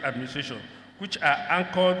university administration, which are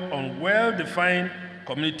anchored on well-defined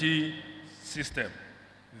community system.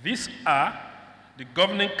 These are the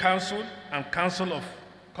Governing Council and Council of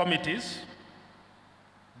Committees,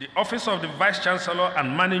 the Office of the Vice Chancellor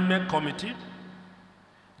and Management Committee,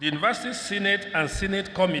 the University Senate and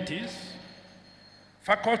Senate Committees,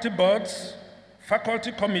 faculty boards,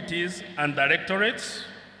 faculty committees and directorates,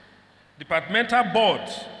 departmental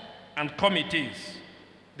boards and committees,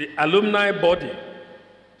 the alumni body,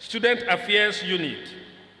 student affairs unit,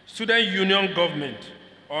 student union government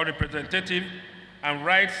or representative, and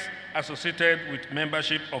rights associated with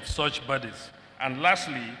membership of such bodies, and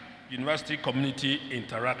lastly, university community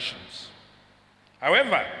interactions.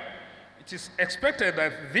 However, it is expected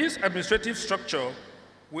that this administrative structure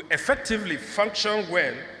will effectively function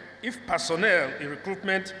well if personnel in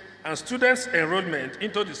recruitment and students' enrollment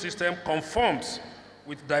into the system conforms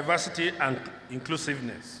with diversity and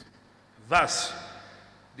inclusiveness. Thus,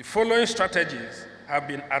 the following strategies have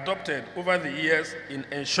been adopted over the years in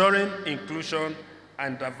ensuring inclusion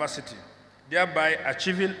and diversity, thereby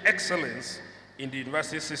achieving excellence in the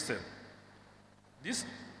university system. These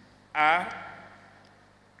are: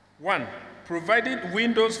 1, providing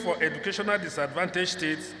windows for educational disadvantaged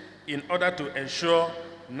states in order to ensure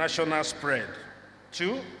national spread.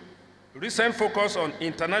 2, recent focus on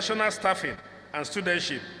international staffing and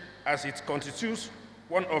studentship, as it constitutes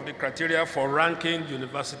one of the criteria for ranking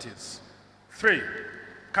universities. 3,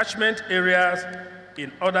 catchment areas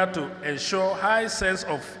in order to ensure high sense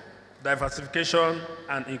of diversification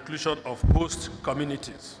and inclusion of host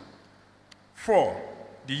communities. 4,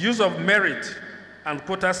 the use of merit and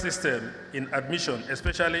quota system in admission,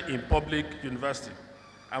 especially in public university.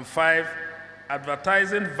 And 5,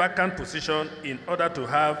 advertising vacant position in order to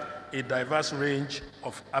have a diverse range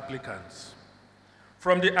of applicants.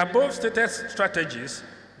 From the above stated strategies,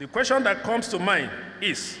 the question that comes to mind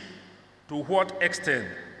is, to what extent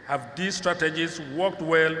have these strategies worked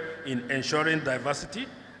well in ensuring diversity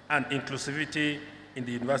and inclusivity in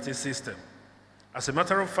the university system? As a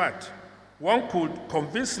matter of fact, one could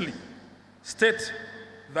convincingly state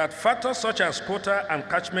that factors such as quota and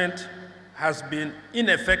catchment has been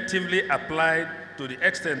ineffectively applied to the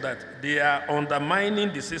extent that they are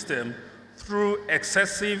undermining the system through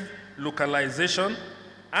excessive localization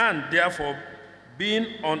and therefore being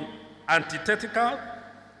antithetical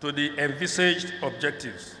to the envisaged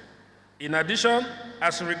objectives. In addition,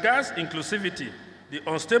 as regards inclusivity, the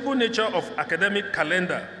unstable nature of academic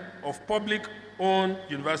calendar of public-owned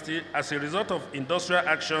universities as a result of industrial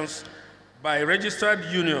actions by registered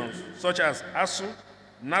unions such as ASU,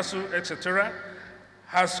 NASU, etc.,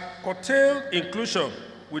 has curtailed inclusion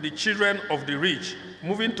with the children of the rich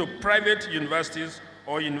moving to private universities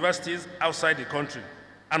or universities outside the country.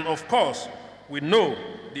 And of course, we know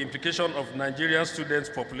the implication of Nigerian students'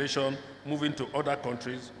 population moving to other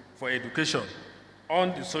countries for education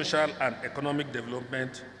on the social and economic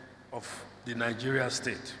development of the Nigerian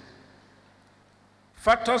state.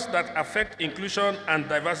 Factors that affect inclusion and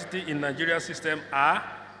diversity in Nigeria's system are: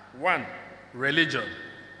 1, religion.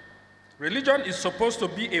 Religion is supposed to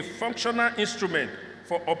be a functional instrument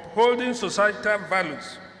for upholding societal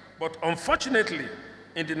values, but unfortunately,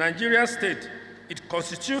 in the Nigerian state, it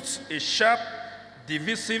constitutes a sharp,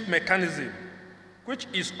 divisive mechanism, which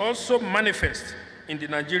is also manifest in the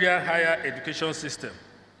Nigerian higher education system.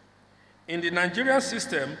 In the Nigerian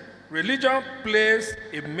system, religion plays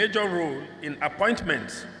a major role in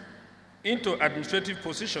appointments into administrative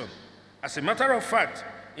positions. As a matter of fact,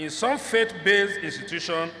 in some faith-based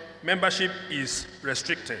institutions, membership is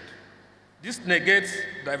restricted. This negates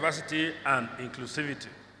diversity and inclusivity.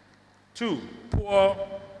 2, poor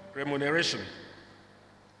remuneration.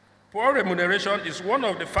 Poor remuneration is one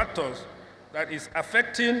of the factors that is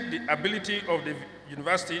affecting the ability of the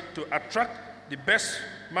university to attract the best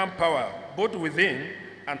manpower, both within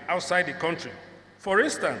and outside the country. For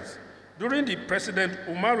instance, during the President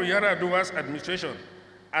Umaru Yar'Adua's administration,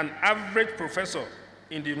 an average professor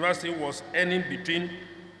in the university was earning between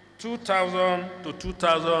 $2,000 to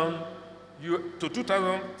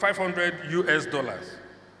 $2,500 US dollars.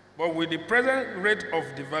 But with the present rate of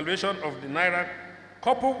devaluation of the naira,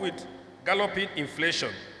 coupled with galloping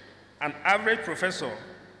inflation, an average professor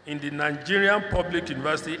in the Nigerian public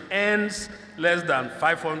university earns less than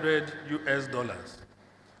 $500 US dollars,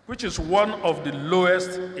 which is one of the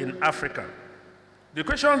lowest in Africa. The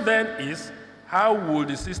question then is, how will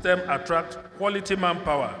the system attract quality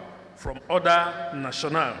manpower from other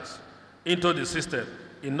nationals into the system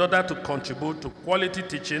in order to contribute to quality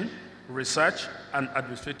teaching, research, and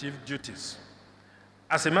administrative duties?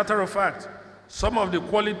 As a matter of fact, some of the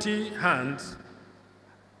quality hands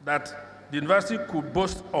that the university could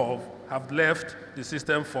boast of have left the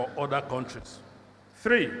system for other countries.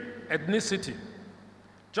 3, ethnicity.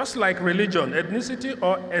 Just like religion, ethnicity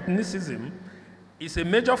or ethnicism is a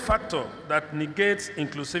major factor that negates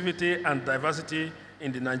inclusivity and diversity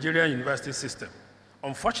in the Nigerian university system.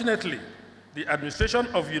 Unfortunately, the administration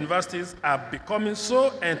of universities are becoming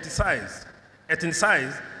so ethnicized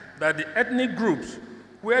that the ethnic groups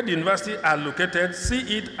where the universities are located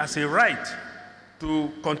see it as a right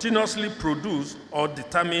to continuously produce or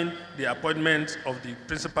determine the appointments of the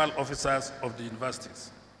principal officers of the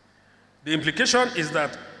universities. The implication is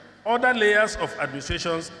that other layers of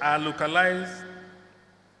administrations are localized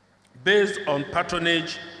based on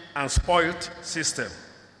patronage and spoiled system.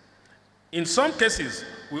 In some cases,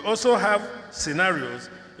 we also have scenarios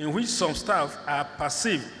in which some staff are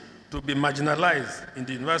perceived to be marginalized in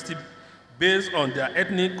the university based on their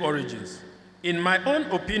ethnic origins. In my own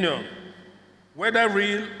opinion, whether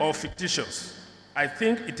real or fictitious, I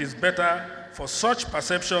think it is better for such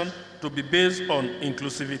perception to be based on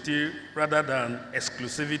inclusivity rather than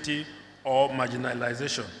exclusivity or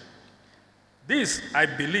marginalization. This, I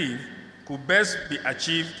believe, could best be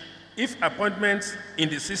achieved if appointments in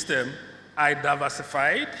the system are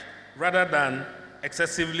diversified rather than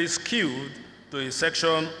excessively skewed to a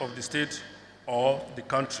section of the state or the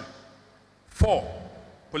country. 4,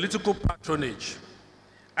 political patronage.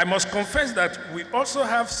 I must confess that we also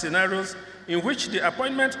have scenarios in which the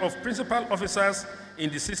appointment of principal officers in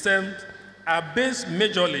the system are based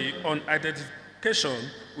majorly on identification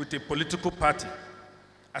with a political party.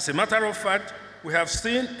 As a matter of fact, we have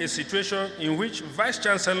seen a situation in which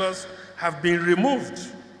vice-chancellors have been removed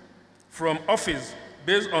from office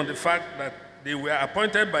based on the fact that they were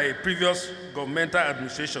appointed by a previous governmental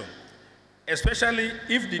administration, especially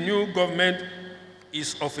if the new government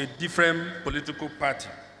is of a different political party.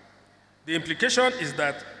 The implication is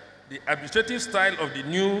that the administrative style of the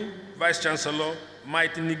new vice-chancellor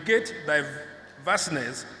might negate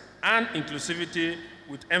diverseness and inclusivity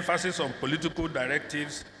with emphasis on political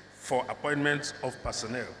directives for appointments of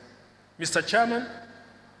personnel. Mr. Chairman,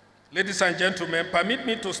 ladies and gentlemen, permit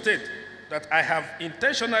me to state that I have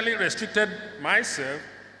intentionally restricted myself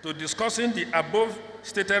to discussing the above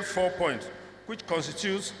stated 4 points, which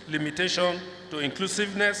constitutes limitation to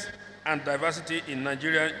inclusiveness and diversity in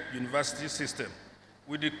Nigerian university system,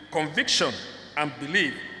 with the conviction and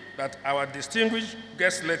belief that our distinguished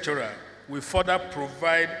guest lecturer will further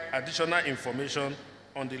provide additional information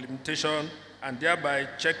on the limitation and thereby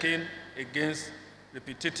checking against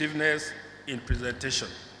repetitiveness in presentation.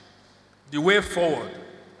 The way forward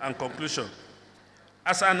and conclusion.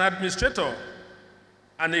 As an administrator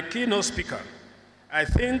and a keynote speaker, I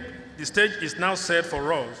think the stage is now set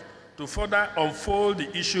for us to further unfold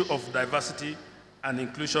the issue of diversity and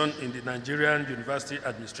inclusion in the Nigerian university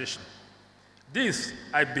administration. This,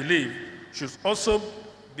 I believe, should also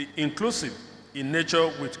be inclusive in nature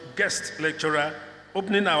with guest lecturer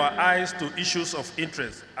opening our eyes to issues of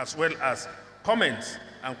interest as well as comments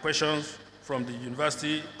and questions from the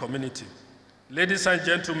university community. Ladies and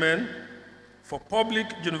gentlemen, for public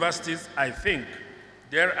universities, I think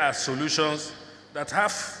there are solutions that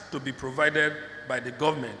have to be provided by the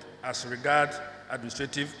government as regards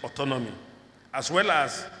administrative autonomy, as well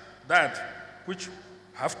as that which we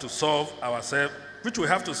have to solve ourselves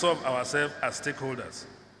as stakeholders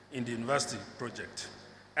in the university project,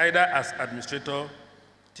 either as administrator,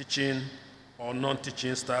 teaching, or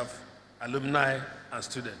non-teaching staff, alumni, and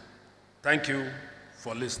students. Thank you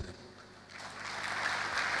for listening.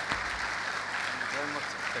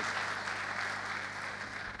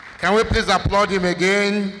 Can we please applaud him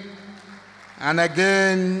again and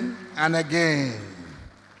again and again?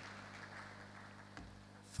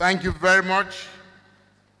 Thank you very much,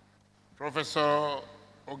 Professor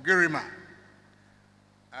Ogirima.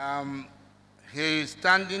 He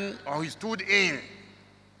stood in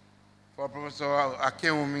for Professor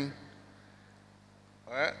Akewumi.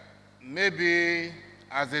 Maybe,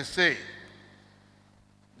 as they say,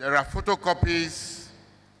 there are photocopies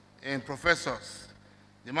in professors.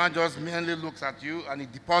 The man just merely looks at you and he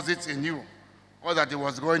deposits in you all that he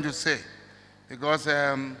was going to say. Because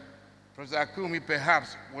Professor Akumi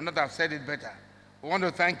perhaps would not have said it better. We want to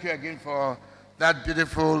thank you again for that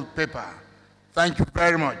beautiful paper. Thank you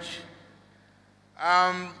very much.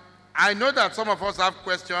 I know that some of us have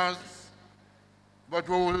questions, but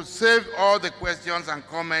we will save all the questions and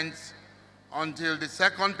comments until the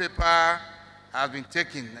second paper has been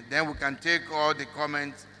taken. Then we can take all the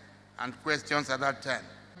comments and questions at that time.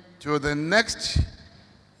 To the next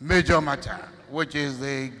major matter, which is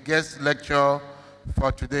the guest lecture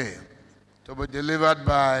for today, to be delivered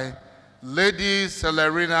by Lady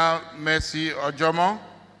Celerina Mercy Ojomo,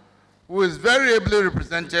 who is very ably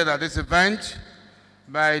represented at this event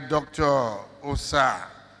by Dr. Osa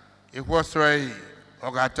Iwosrei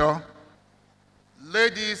Ogato.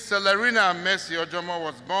 Lady Celerina Mercy Ojomo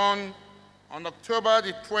was born on October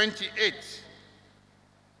the 28th,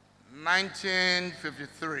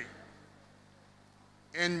 1953,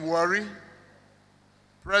 in Warri,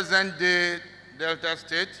 present-day Delta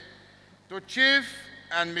State, to Chief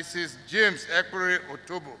and Mrs. James Ekwere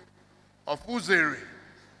Otobo of Uzairue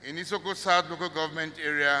in Isoko South local government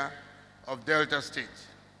area of Delta State.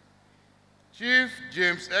 Chief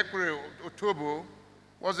James Ekwere Otobo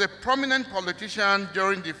was a prominent politician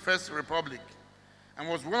during the First Republic and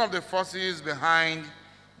was one of the forces behind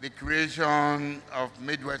the creation of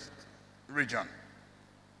Midwest region.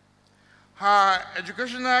 Her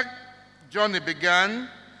educational journey began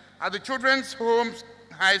at the Children's Home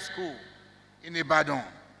High School in Ibadan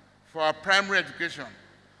for her primary education,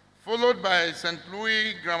 followed by St.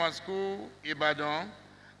 Louis Grammar School, Ibadan,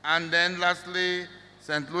 and then lastly,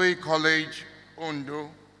 St. Louis College, Ondo,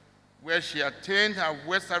 where she attained her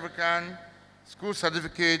West African School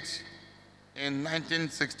Certificate in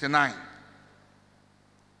 1969.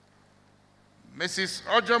 Mrs.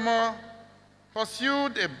 Ojomo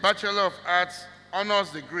pursued a Bachelor of Arts honors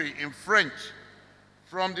degree in French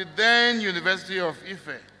from the then University of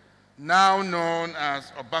Ife, now known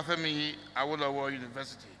as Obafemi Awolowo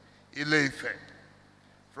University, Ile-Ife,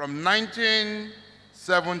 from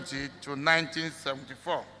 1970 to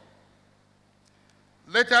 1974.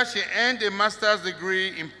 Later, she earned a master's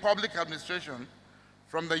degree in public administration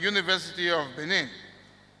from the University of Benin.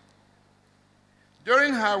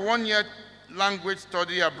 During her one-year language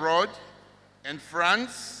study abroad in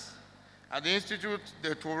France at the Institut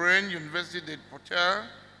de Touraine, Université de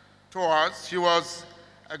Poitiers, she was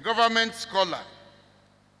a government scholar.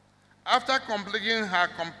 After completing her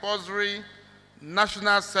compulsory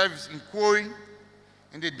national service in Koi,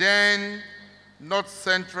 in the then North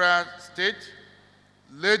Central State,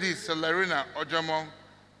 Lady Celerina Ojomo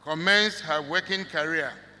commenced her working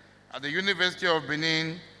career at the University of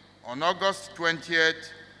Benin on August 20th,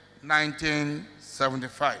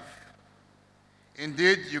 1975.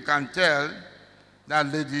 Indeed, you can tell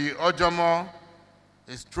that Lady Ojomo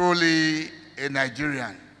is truly a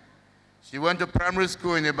Nigerian. She went to primary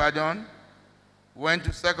school in Ibadan, went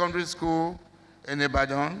to secondary school in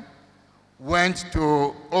Ibadan, went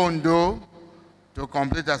to Ondo to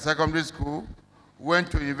complete her secondary school, went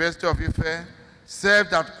to University of Ife,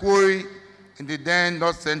 served at Koi in the then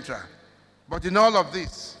North Central. But in all of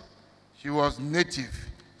this, she was native,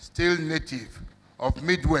 still native of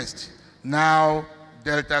Midwest, now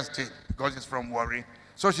Delta State, because she's from Warri.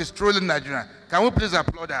 So she's truly Nigerian. Can we please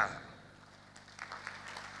applaud her?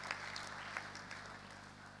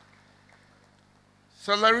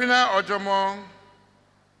 Celerina Ojomo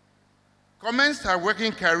commenced her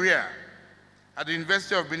working career at the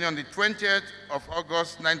University of Benin on the 20th of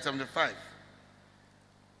August, 1975.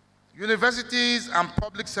 Universities and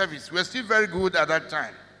public service were still very good at that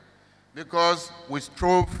time because we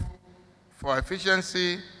strove for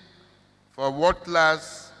efficiency, for world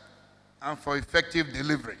class, and for effective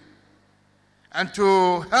delivery. And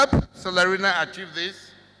to help Celerina achieve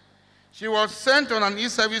this, she was sent on an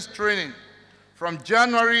e-service training from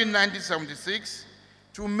January 1976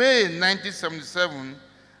 to May 1977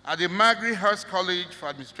 at the Margaret Hurst College for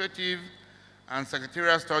Administrative and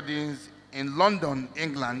Secretarial Studies in London,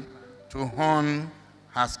 England, to hone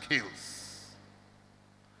her skills.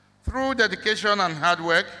 Through dedication and hard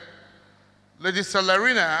work, Lady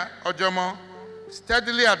Celerina Ojomo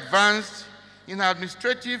steadily advanced in her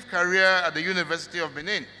administrative career at the University of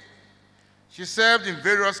Benin. She served in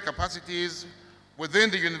various capacities within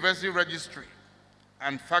the university registry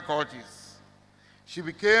and faculties. She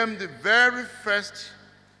became the very first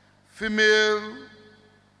female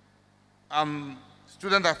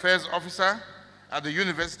student affairs officer at the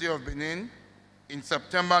University of Benin in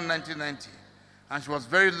September 1990, and she was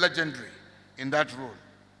very legendary in that role.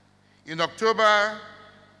 In October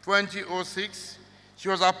 2006, she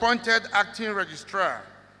was appointed acting registrar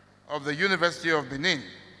of the University of Benin,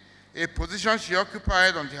 a position she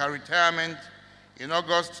occupied until her retirement in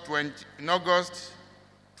August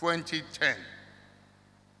 2010,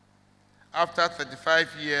 after 35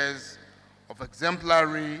 years of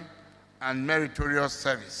exemplary and meritorious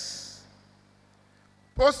service.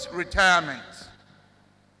 Post-retirement,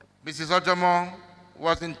 Mrs. Ojomo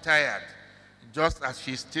wasn't tired, just as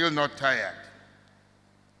she's still not tired.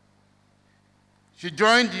 She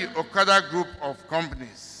joined the Okada Group of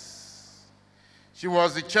Companies. She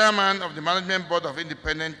was the chairman of the Management Board of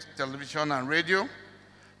Independent Television and Radio.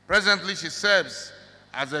 Presently, she serves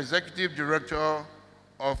as the executive director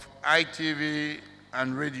of ITV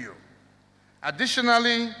and Radio.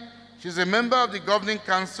 Additionally, she's a member of the governing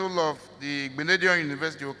council of the Edo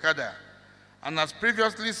University Okada and has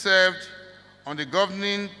previously served on the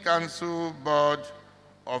governing council board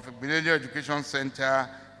of Edo Education Center,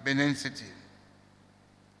 Benin City.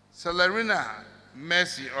 Celerina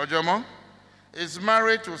Mercy Ojomo is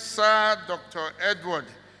married to Sir Dr. Edward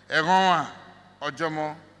Eronwa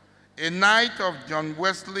Ojomo, a knight of John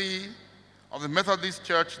Wesley of the Methodist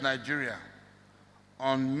Church, Nigeria,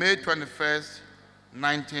 on May 21st,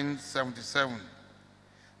 1977.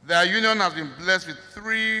 Their union has been blessed with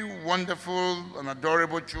 3 wonderful and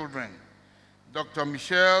adorable children: Dr.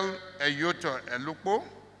 Michelle Eyoto Elukpo,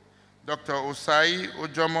 Dr. Osai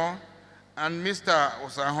Ojomo, and Mr.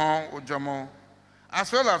 Osahon Ojomo,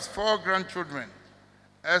 as well as 4 grandchildren: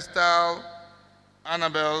 Estelle,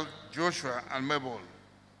 Annabelle, Joshua, and Mabel,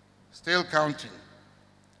 still counting.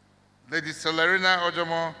 Lady Celerina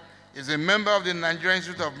Ojomo is a member of the Nigerian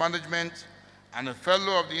Institute of Management and a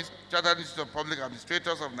fellow of the Chartered Institute of Public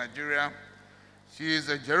Administrators of Nigeria. She is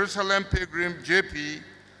a Jerusalem Pilgrim JP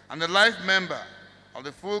and a life member of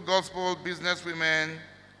the Full Gospel Businesswomen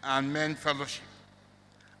and Men Fellowship.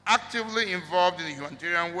 Actively involved in the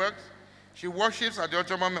humanitarian work, she worships at the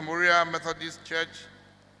Ojomo Memorial Methodist Church,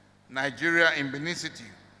 Nigeria in Benin City,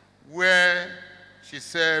 where she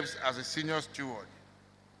serves as a senior steward.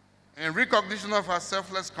 In recognition of her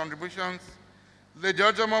selfless contributions, Lady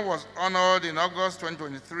Ojomo was honored in August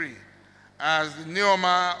 2023 as the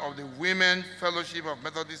Neoma of the Women Fellowship of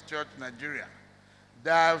Methodist Church, Nigeria,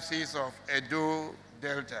 Diocese of Edo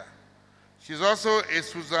Delta. She's also a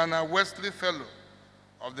Susanna Wesley Fellow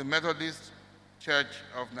of the Methodist Church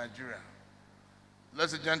of Nigeria.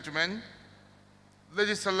 Ladies and gentlemen,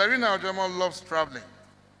 Lady Celerina Ojomo loves traveling.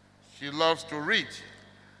 She loves to read,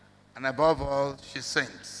 and above all, she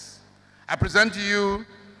sings. I present to you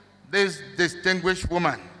this distinguished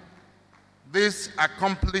woman, this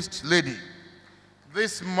accomplished lady,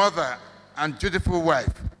 this mother and dutiful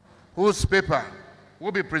wife, whose paper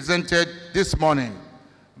will be presented this morning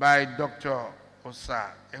by Dr.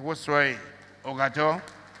 Osa Ewosroye Ogato,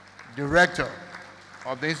 Director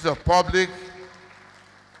of the Institute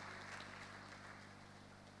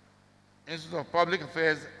of Public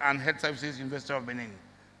Affairs and Health Services, University of Benin.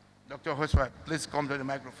 Dr. Ewosroye, please come to the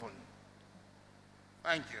microphone.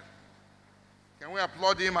 Thank you. Can we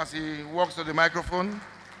applaud him as he walks to the microphone?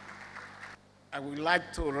 I would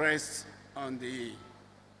like to rest on the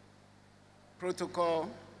protocol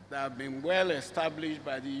that have been well established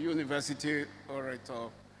by the University Orator,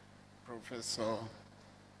 Professor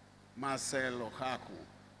Marcel Ohaku,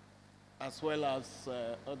 as well as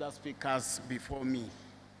other speakers before me.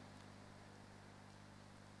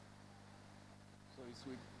 So it's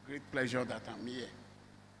with great pleasure that I'm here.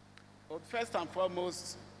 But first and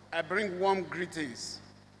foremost, I bring warm greetings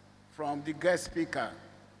from the guest speaker,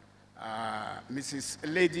 Mrs.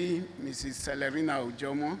 Celerina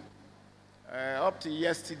Ojomo. Up to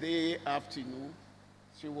yesterday afternoon,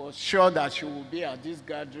 she was sure that she would be at this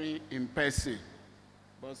gathering in person,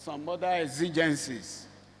 but some other exigencies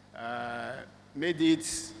made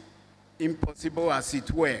it impossible, as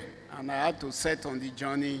it were, and I had to set on the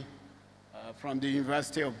journey from the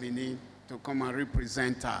University of Benin to come and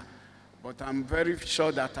represent her. But I'm very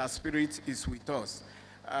sure that her spirit is with us.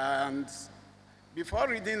 And before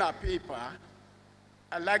reading her paper,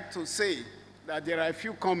 I'd like to say that there are a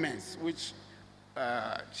few comments which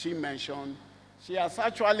she mentioned. She has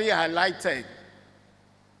actually highlighted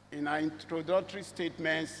in her introductory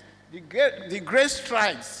statements the great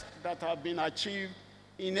strides that have been achieved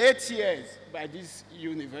in 8 years by this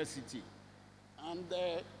university. And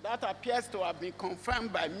that appears to have been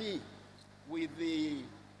confirmed by me with the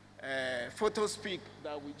photo speak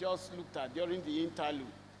that we just looked at during the interlude.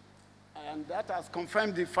 And that has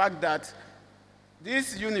confirmed the fact that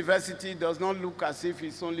this university does not look as if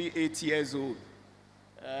it's only 8 years old.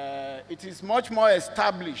 It is much more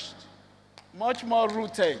established, much more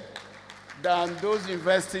rooted than those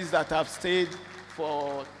universities that have stayed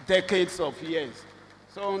for decades of years.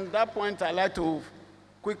 So on that point, I'd like to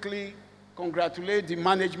quickly congratulate the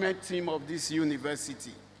management team of this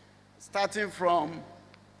university, starting from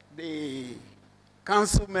the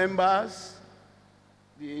council members,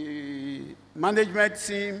 the management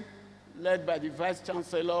team led by the Vice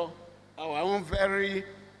Chancellor, our own very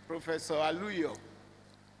Professor Aluyo,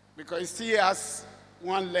 because he still has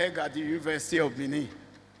one leg at the University of Benin.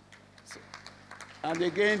 So, and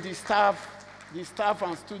again, the staff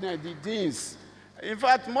and students, the deans. In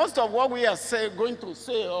fact, most of what we are going to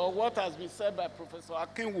say, or what has been said by Professor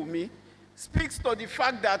Akinwumi, speaks to the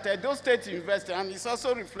fact that Edo State University, and it's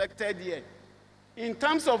also reflected here, in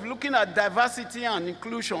terms of looking at diversity and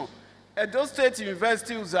inclusion, Edo State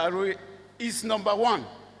University Uzairue is #1.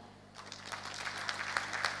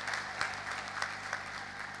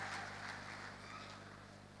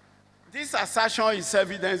 This assertion is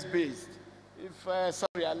evidence-based.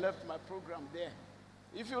 Sorry, I left my program there.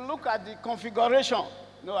 If you look at the configuration,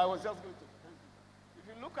 no, I was just going to. If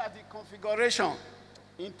you look at the configuration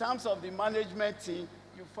in terms of the management team,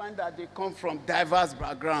 you find that they come from diverse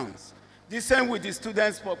backgrounds. The same with the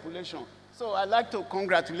students' population. So I'd like to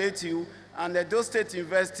congratulate you, and Edo State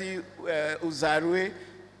University Uzairue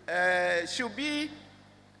should be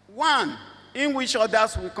one in which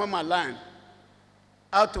others will come aligned,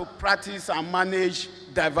 how to practice and manage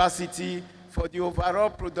diversity for the overall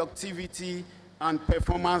productivity and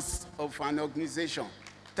performance of an organization.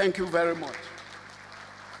 Thank you very much.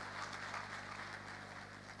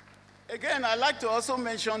 Again, I'd like to also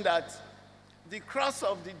mention that the crux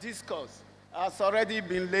of the discourse has already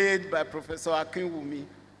been laid by Professor Akinwumi,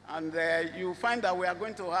 and you'll find that we are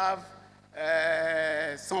going to have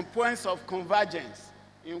some points of convergence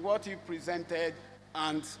in what he presented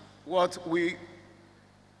and what we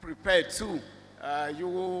prepared too. You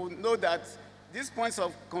will know that these points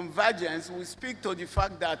of convergence will speak to the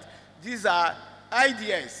fact that these are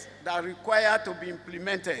ideas that require to be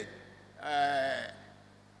implemented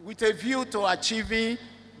with a view to achieving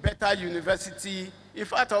better university, in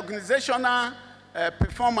fact, organizational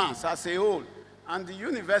performance as a whole. And the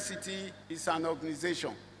university is an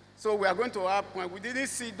organization. So we are going to have, we didn't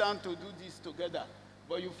sit down to do this together,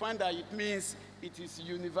 but you find that it means it is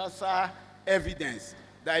universal evidence.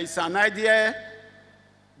 There is an idea,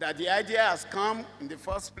 that the idea has come in the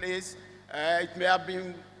first place. It may have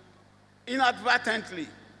been inadvertently,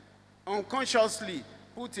 unconsciously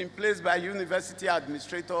put in place by university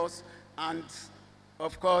administrators, and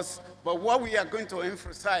of course, but what we are going to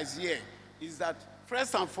emphasize here is that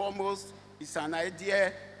first and foremost, it's an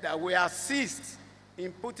idea that we assist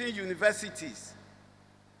in putting universities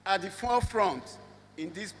at the forefront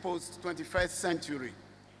in this post-21st century.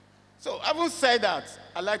 So having said that,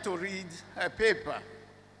 I'd like to read a paper.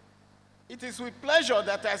 It is with pleasure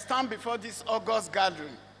that I stand before this august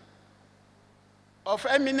gathering of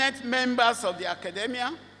eminent members of the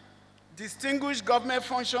academia, distinguished government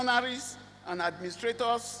functionaries and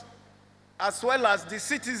administrators, as well as the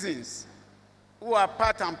citizens who are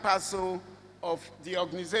part and parcel of the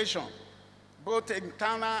organization, both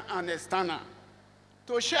internal and external,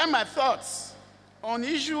 to share my thoughts on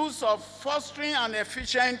issues of fostering an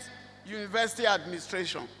efficient university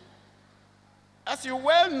administration. As you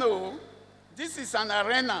well know, this is an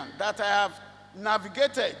arena that I have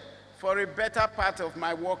navigated for a better part of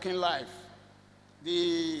my working life.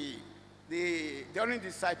 During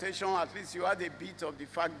the citation, at least you had a bit of the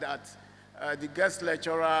fact that the guest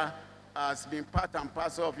lecturer has been part and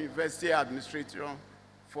parcel of university administration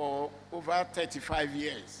for over 35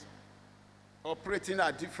 years, operating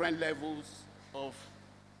at different levels of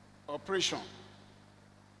operation.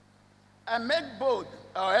 I make bold,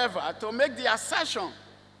 however, to make the assertion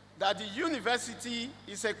that the university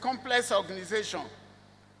is a complex organization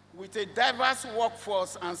with a diverse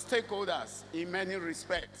workforce and stakeholders in many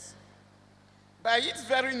respects. By its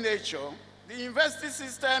very nature, the university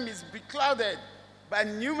system is beclouded by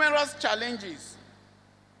numerous challenges,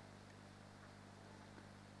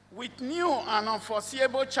 with new and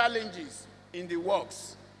unforeseeable challenges in the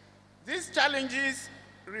works. These challenges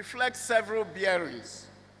reflect several bearings.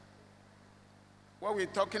 What we're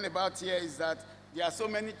talking about here is that there are so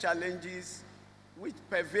many challenges which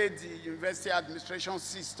pervade the university administration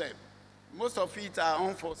system. Most of it are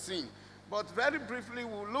unforeseen. But very briefly,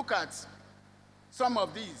 we'll look at some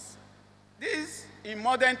of these. These, in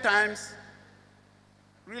modern times,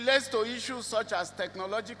 relates to issues such as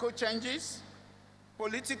technological changes,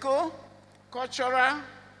 political, cultural,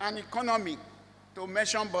 and economic, to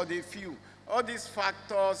mention but a few. All these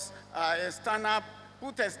factors are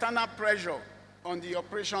put external pressure on the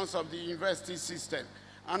operations of the university system.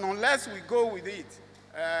 And unless we go with it,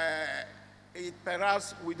 it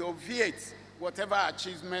perhaps would obviate whatever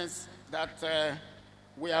achievements that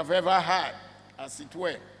we have ever had, as it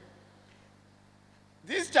were.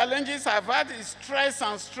 These challenges have had stress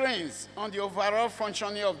and strains on the overall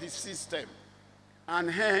functioning of the system, and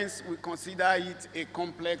hence we consider it a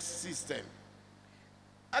complex system.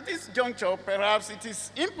 At this juncture, perhaps it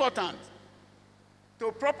is important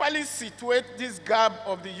to properly situate this gap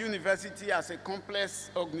of the university as a complex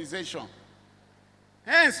organization.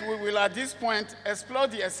 Hence, we will at this point explore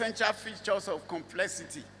the essential features of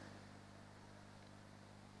complexity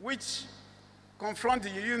which confront the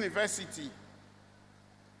university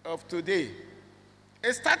of today.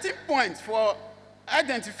 A starting point for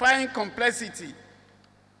identifying complexity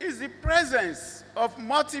is the presence of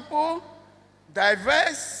multiple,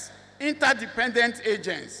 diverse, interdependent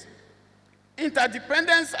agents.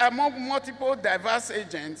 Interdependence among multiple diverse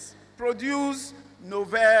agents produce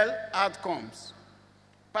novel outcomes,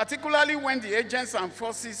 particularly when the agents and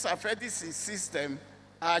forces affecting the system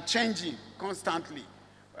are changing constantly.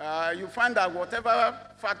 You find that whatever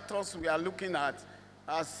factors we are looking at,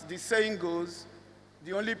 as the saying goes,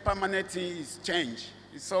 the only permanent thing is change.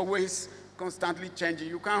 It's always constantly changing.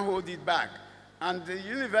 You can't hold it back. And the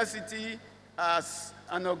university, as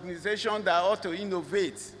an organization that ought to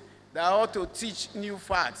innovate, that ought to teach new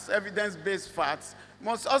facts, evidence-based facts,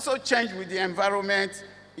 must also change with the environment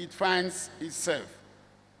it finds itself.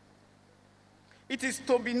 It is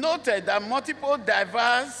to be noted that multiple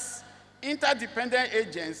diverse interdependent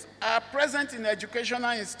agents are present in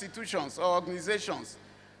educational institutions or organizations,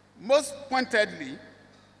 most pointedly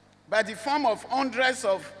by the form of hundreds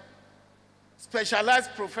of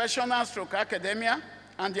specialized professionals stroke academia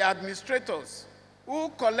and the administrators who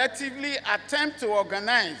collectively attempt to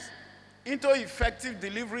organize into effective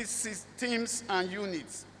delivery systems and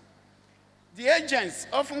units. The agents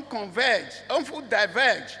often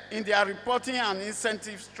diverge in their reporting and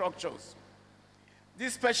incentive structures. The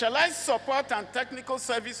specialized support and technical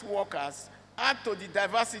service workers add to the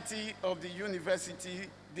diversity of the university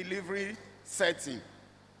delivery setting.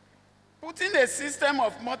 Putting a system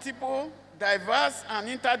of multiple, diverse, and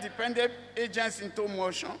interdependent agents into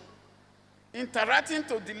motion, interacting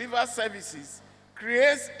to deliver services,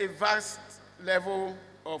 creates a vast level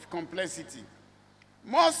of complexity.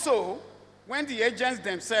 More so when the agents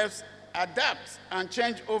themselves adapt and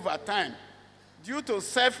change over time due to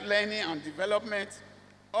self-learning and development,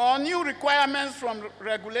 or new requirements from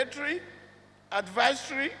regulatory,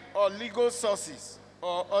 advisory, or legal sources,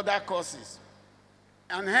 or other causes.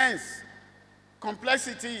 And hence,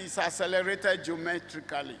 complexity is accelerated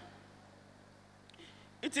geometrically.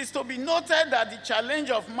 It is to be noted that the challenge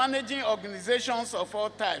of managing organizations of all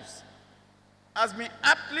types has been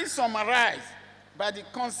aptly summarized by the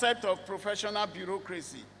concept of professional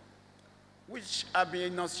bureaucracy, which have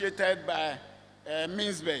been enunciated by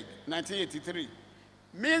Mintzberg, 1983.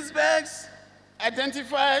 Mintzberg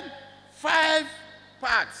identified 5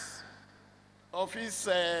 parts of his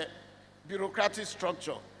bureaucratic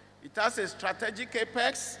structure. It has a strategic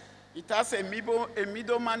apex, it has a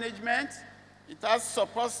middle management, it has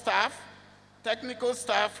support staff, technical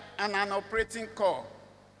staff, and an operating core.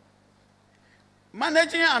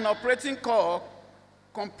 Managing an operating core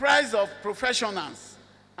comprised of professionals,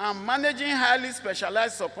 and managing highly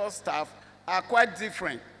specialized support staff are quite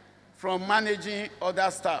different from managing other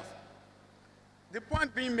staff. The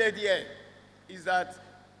point being made here is that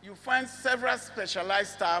you find several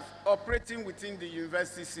specialized staff operating within the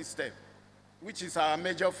university system, which is our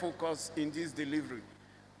major focus in this delivery.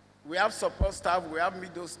 We have support staff, we have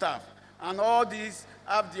middle staff, and all these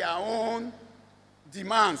have their own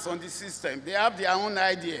demands on the system. They have their own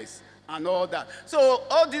ideas and all that. So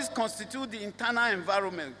all these constitute the internal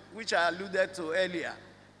environment, which I alluded to earlier,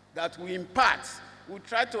 that we impart, we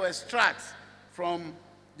try to extract from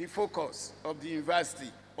the focus of the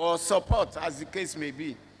university, or support, as the case may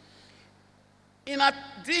be. In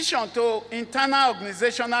addition to internal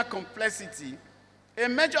organizational complexity, a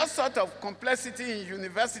major sort of complexity in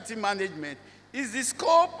university management is the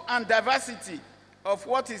scope and diversity of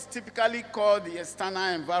what is typically called the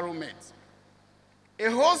external environment. A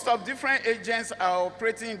host of different agents are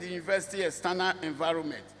operating in the university external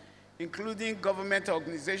environment, including government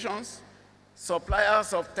organizations,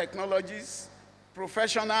 suppliers of technologies,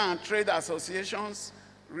 professional and trade associations,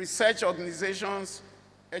 research organizations,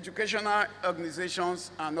 educational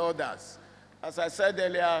organizations, and others. As I said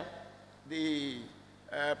earlier,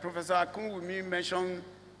 Professor Akunwumi mentioned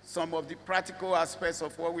some of the practical aspects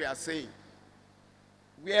of what we are saying,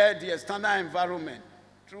 where the external environment,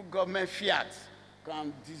 through government fiat,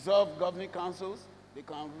 can dissolve governing councils, they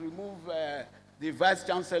can remove the vice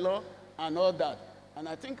chancellor, and all that. And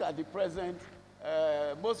I think at the present,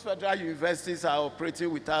 most federal universities are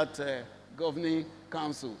operating without governing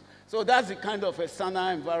council. So that's the kind of external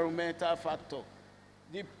environmental factor,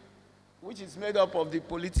 which is made up of the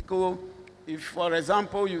political. If, for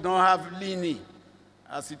example, you don't have leaning,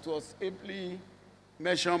 as it was aptly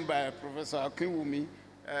mentioned by Professor Akinwumi,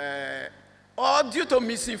 or due to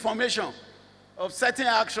misinformation of certain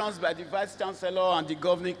actions by the Vice Chancellor and the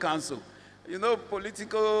Governing Council. You know,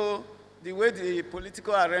 the way the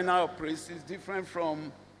political arena operates is different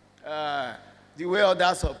from the way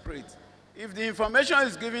others operate. If the information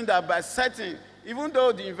is given that by certain, even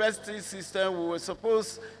though the university system, we were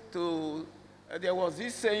supposed to, there was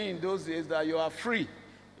this saying in those days that you are free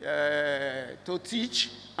to teach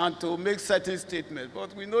and to make certain statements,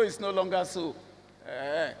 but we know it's no longer so.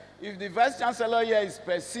 If the Vice Chancellor here is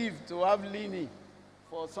perceived to have leaning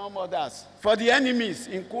for some others, for the enemies,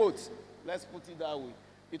 in quotes, let's put it that way,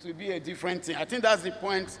 it will be a different thing. I think that's the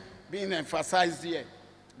point being emphasized here,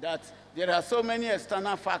 that there are so many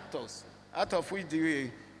external factors, out of which the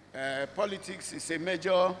politics is a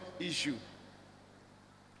major issue.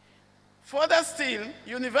 Further still,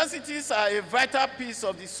 universities are a vital piece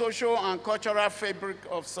of the social and cultural fabric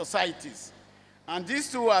of societies. And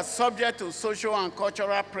these two are subject to social and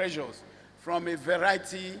cultural pressures from a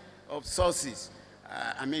variety of sources.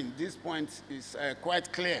 I mean, this point is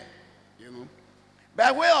quite clear, you know.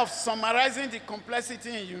 By way of summarizing the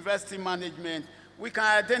complexity in university management, we can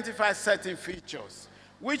identify certain features,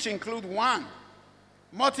 which include: 1,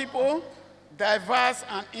 multiple, diverse,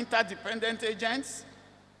 and interdependent agents;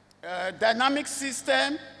 dynamic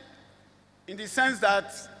system, in the sense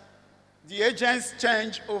that the agents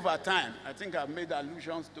change over time. I think I've made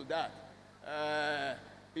allusions to that.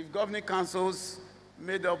 If governing councils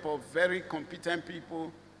made up of very competent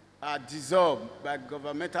people are dissolved by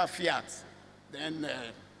governmental fiat, then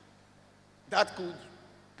that could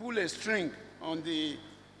pull a string on the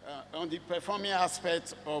performing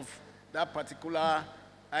aspect of that particular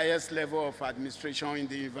highest level of administration in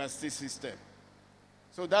the university system.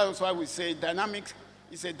 So that's why we say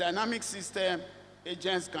it's a dynamic system.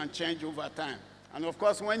 Agents can change over time. And of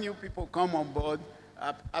course, when new people come on board,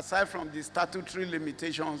 aside from the statutory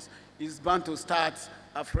limitations, it's bound to start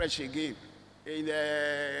afresh again.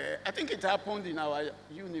 I think it happened in our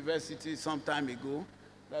university some time ago,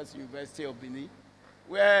 that's University of Benin,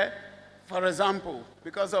 where, for example,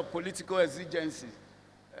 because of political exigencies,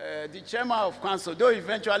 the chairman of council, though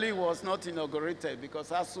eventually was not inaugurated because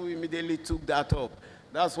ASU immediately took that up.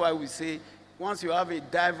 That's why we say once you have a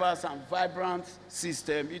diverse and vibrant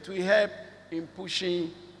system, it will help in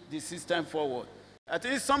pushing the system forward. I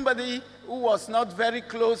think somebody who was not very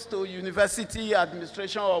close to university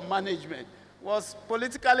administration or management was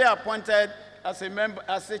politically appointed as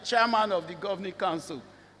a chairman of the governing council.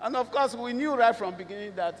 And of course, we knew right from the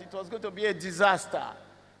beginning that it was going to be a disaster,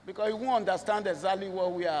 because he won't understand exactly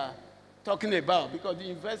what we are talking about, because the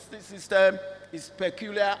university system is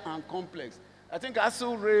peculiar and complex. I think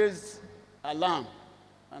ASU raised alarm,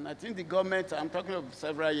 and I think the government, I'm talking of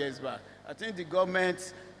several years back, I think the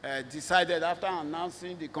government decided after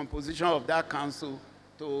announcing the composition of that council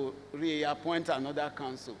to reappoint another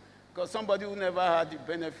council, because somebody who never had the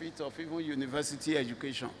benefit of even university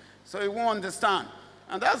education. So he won't understand.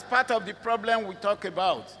 And that's part of the problem we talk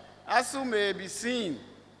about. ASU may be seen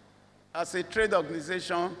as a trade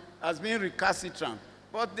organization as being recalcitrant,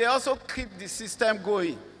 but they also keep the system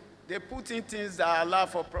going. They put in things that allow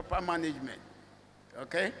for proper management,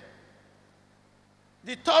 okay?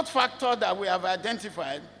 The third factor that we have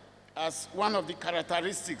identified as one of the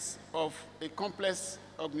characteristics of a complex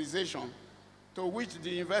organization to which the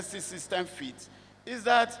university system fits is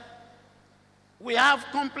that we have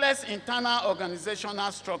complex internal organizational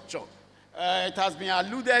structure. It has been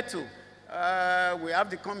alluded to. We have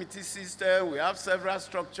the committee system, we have several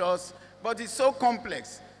structures, but it's so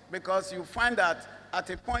complex because you find that at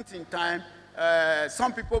a point in time,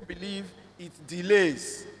 some people believe it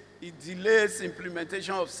delays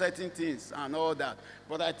implementation of certain things and all that.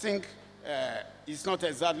 But I think it's not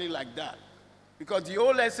exactly like that. Because the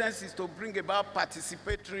whole essence is to bring about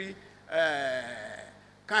participatory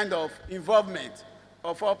kind of involvement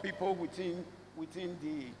of all people within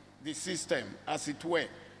the system, as it were.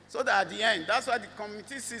 So that at the end, that's why the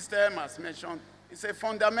committee system, as mentioned, is a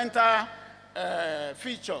fundamental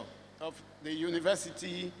feature of the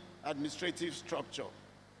university administrative structure.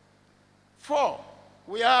 4,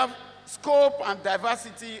 we have scope and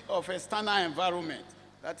diversity of external environment.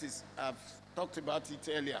 That is, I've talked about it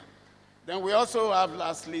earlier. Then we also have,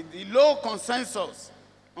 lastly, the low consensus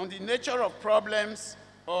on the nature of problems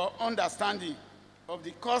or understanding of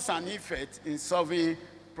the cause and effect in solving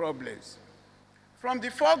problems. From the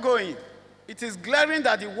foregoing, it is glaring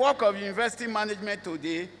that the work of university management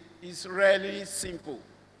today is really simple.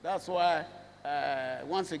 That's why,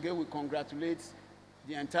 once again, we congratulate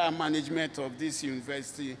the entire management of this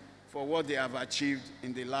university for what they have achieved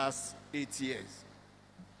in the last 8 years.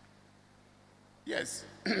 Yes,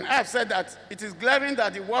 I have said that it is glaring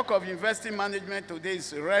that the work of university management today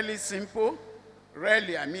is really simple,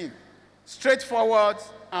 straightforward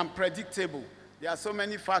and predictable. There are so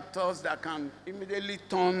many factors that can immediately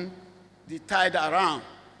turn the tide around,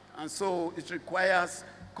 and so it requires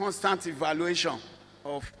constant evaluation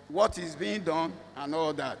of what is being done and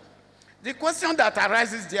all that. The question that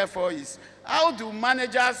arises, therefore, is how do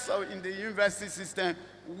managers in the university system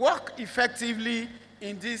work effectively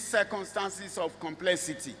in these circumstances of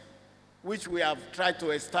complexity, which we have tried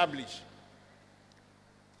to establish?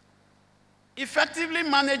 Effectively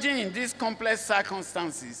managing in these complex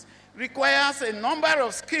circumstances requires a number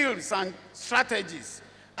of skills and strategies,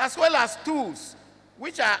 as well as tools,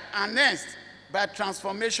 which are harnessed by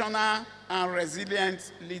transformational and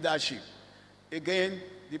resilient leadership. Again,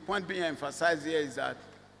 the point being emphasized here is that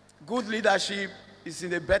good leadership is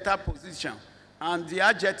in a better position, and the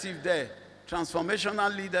adjective there,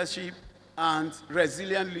 transformational leadership and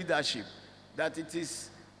resilient leadership, that it is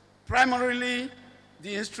primarily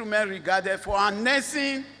the instrument regarded for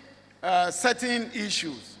harnessing certain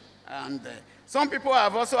issues. And some people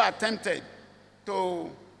have also attempted to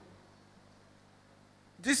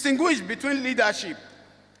distinguish between leadership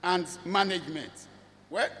and management.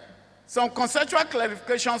 Well, some conceptual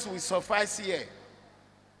clarifications will suffice here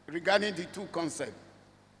regarding the two concepts,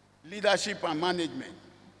 leadership and management.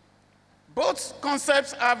 Both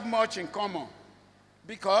concepts have much in common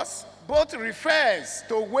because both refers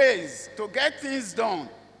to ways to get things done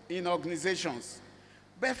in organizations.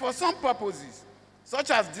 But for some purposes, such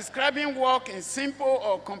as describing work in simple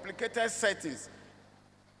or complicated settings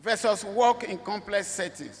versus work in complex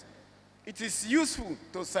settings, it is useful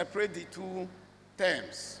to separate the two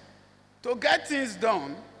terms. To get things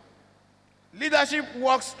done, leadership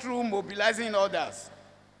works through mobilizing others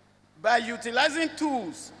by utilizing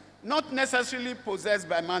tools not necessarily possessed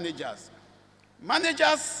by managers.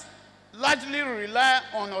 Managers largely rely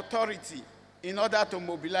on authority in order to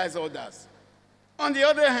mobilize others. On the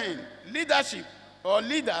other hand, leadership or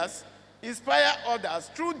leaders inspire others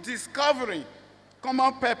through discovering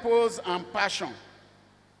common purpose and passion.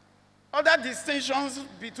 Other distinctions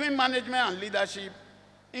between management and leadership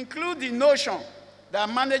include the notion that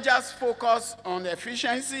managers focus on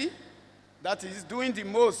efficiency, that is, doing the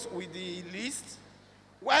most with the least,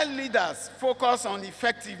 while leaders focus on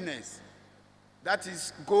effectiveness, that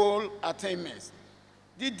is, goal attainment.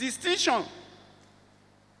 The distinction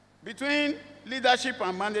between leadership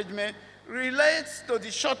and management relates to the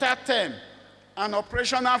shorter term and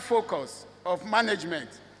operational focus of management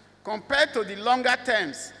compared to the longer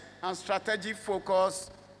terms and strategic focus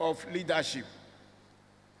of leadership.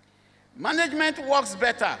 Management works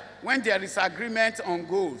better when there is agreement on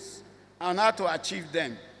goals and how to achieve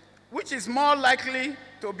them, which is more likely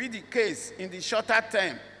to be the case in the shorter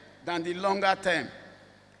term than the longer term.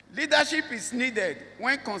 Leadership is needed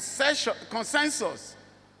when consensus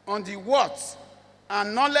on the what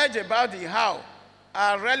and knowledge about the how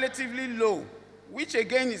are relatively low, which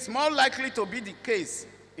again is more likely to be the case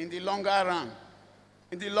in the longer run.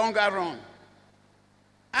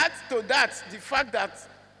 Add to that the fact that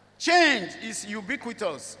change is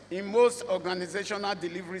ubiquitous in most organizational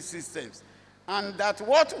delivery systems, and that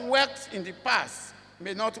what worked in the past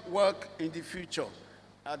may not work in the future.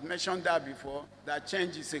 I'd mentioned that before, that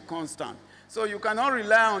change is a constant. So you cannot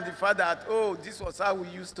rely on the fact that, oh, this was how we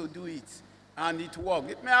used to do it, and it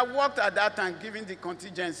worked. It may have worked at that time, given the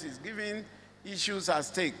contingencies, given issues at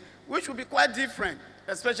stake, which will be quite different,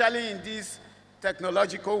 especially in this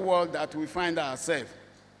technological world that we find ourselves.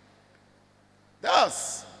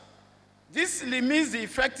 Thus, this limits the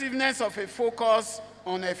effectiveness of a focus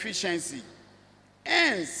on efficiency.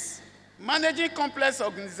 Hence, managing complex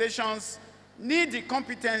organizations need the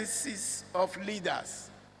competencies of leaders.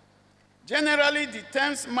 Generally, the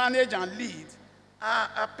terms manage and lead are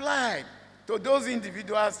applied to those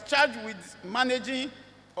individuals charged with managing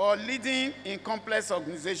or leading in complex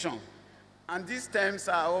organizations. And these terms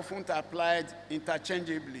are often applied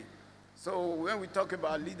interchangeably. So when we talk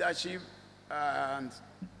about leadership and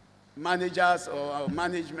managers or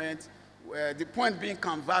management, the point being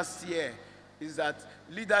canvassed here is that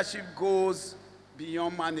leadership goes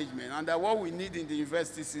beyond management, and that what we need in the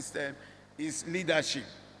university system is leadership.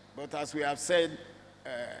 But as we have said,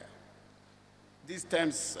 these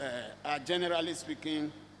terms are generally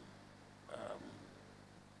speaking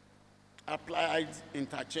applied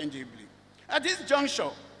interchangeably. At this juncture,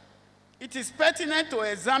 it is pertinent to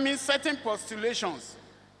examine certain postulations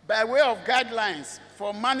by way of guidelines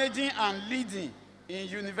for managing and leading in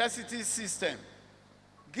university system,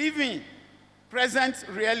 given present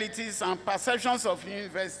realities and perceptions of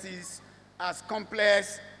universities as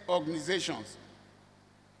complex organizations.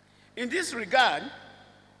 In this regard,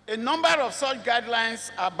 a number of such guidelines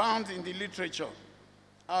abound in the literature.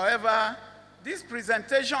 However, this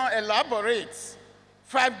presentation elaborates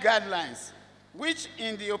 5 guidelines, which,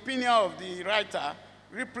 in the opinion of the writer,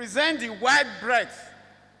 represent the wide breadth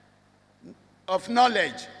of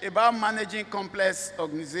knowledge about managing complex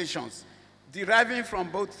organizations, deriving from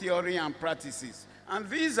both theory and practices. And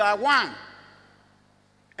these are: 1,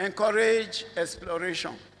 encourage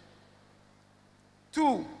exploration;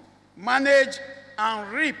 2, manage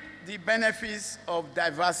and reap the benefits of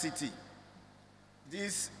diversity.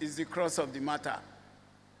 This is the crux of the matter.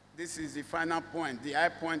 This is the final point, the high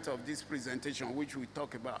point of this presentation, which we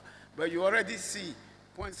talk about. But you already see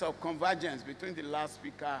points of convergence between the last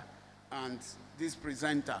speaker and this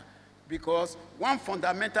presenter, because one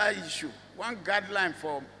fundamental issue, one guideline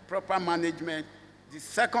for proper management, the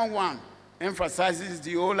second one emphasizes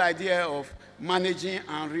the whole idea of managing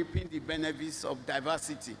and reaping the benefits of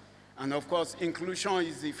diversity. And of course, inclusion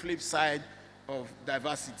is the flip side of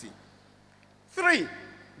diversity. 3,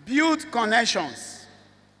 build connections.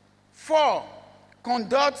 4,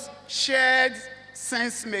 conduct shared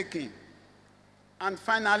sense-making. And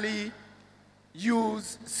finally,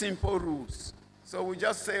 use simple rules. So we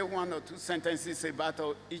just say 1 or 2 sentences about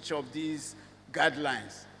each of these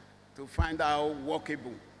guidelines to find out how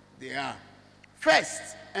workable they are.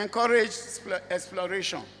 First, encourage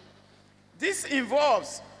exploration. This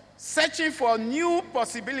involves searching for new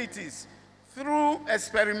possibilities through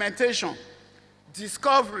experimentation,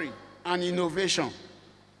 discovery, and innovation.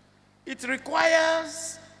 It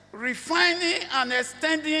requires refining and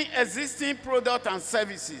extending existing products and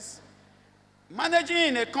services. Managing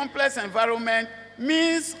in a complex environment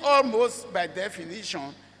means almost by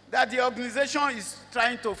definition that the organization is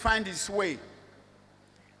trying to find its way.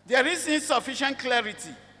 There is insufficient clarity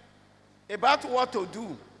about what to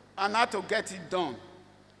do and how to get it done.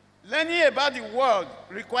 Learning about the world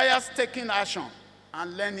requires taking action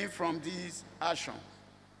and learning from these actions.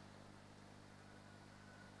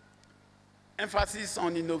 Emphasis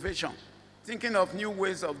on innovation, thinking of new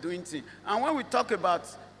ways of doing things. And when we talk about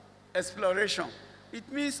exploration, it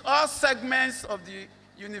means all segments of the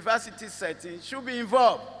university setting should be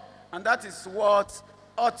involved. And that is what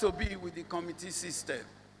ought to be with the committee system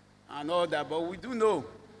and all that. But we do know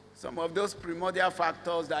some of those primordial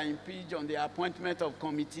factors that impinge on the appointment of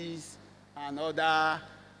committees and other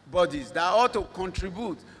bodies that ought to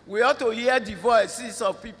contribute. We ought to hear the voices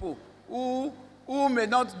of people who may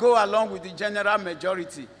not go along with the general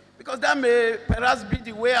majority, because that may perhaps be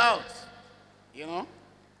the way out, you know.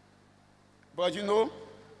 But you know,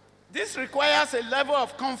 this requires a level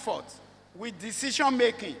of comfort with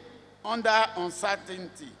decision-making under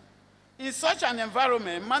uncertainty. In such an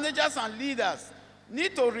environment, managers and leaders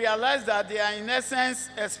need to realize that they are in essence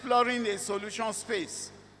exploring a solution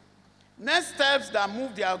space. Next steps that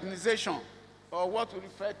move the organization, or what we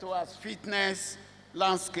refer to as fitness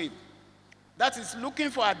landscape. That is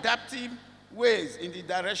looking for adaptive ways in the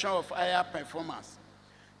direction of higher performance.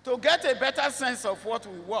 To get a better sense of what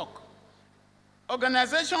will work,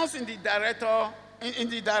 organizations in the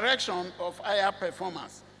direction of higher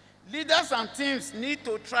performance, leaders and teams need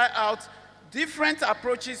to try out different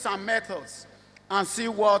approaches and methods and see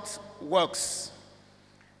what works.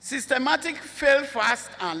 Systematic fail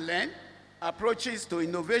fast and learn approaches to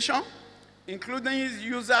innovation, including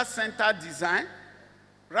user-centered design,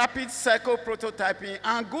 rapid cycle prototyping,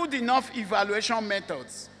 and good enough evaluation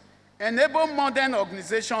methods enable modern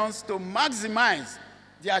organizations to maximize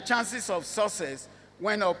their chances of success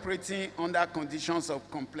when operating under conditions of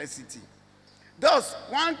complexity. Thus,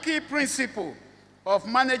 one key principle of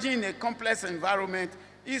managing in a complex environment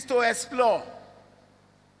is to explore.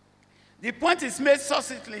 The point is made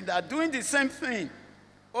succinctly that doing the same thing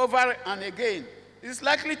over and again is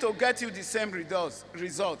likely to get you the same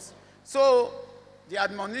results. So, the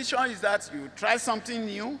admonition is that you try something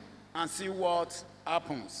new and see what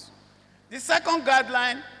happens. The second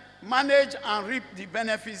guideline, manage and reap the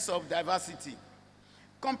benefits of diversity.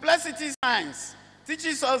 Complexity science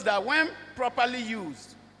teaches us that when properly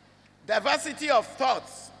used, diversity of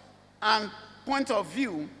thoughts and point of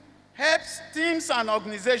view helps teams and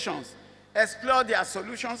organizations explore their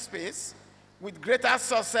solution space with greater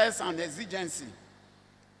success and exigency.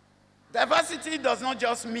 Diversity does not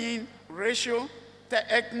just mean racial,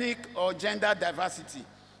 ethnic, or gender diversity.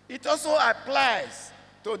 It also applies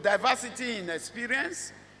to diversity in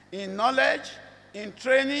experience, in knowledge, in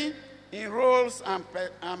training, in roles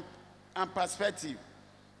and perspective.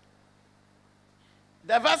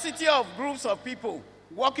 Diversity of groups of people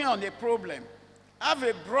working on a problem have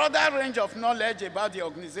a broader range of knowledge about the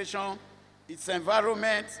organization, its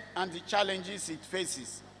environment, and the challenges it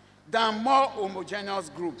faces than more homogeneous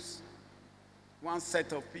groups. One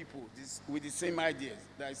set of people with the same ideas.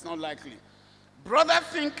 That is not likely. Broader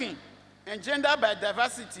thinking engendered by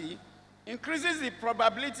diversity increases the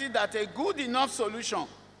probability that a good enough solution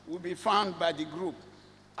will be found by the group.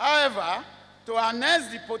 However, to harness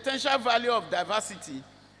the potential value of diversity,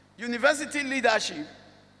 university leadership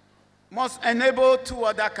must enable two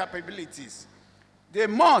other capabilities. They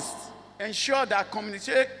must ensure that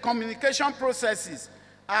communication processes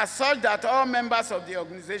are such that all members of the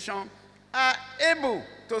organization are able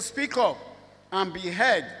to speak up and be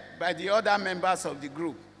heard by the other members of the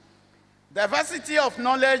group. Diversity of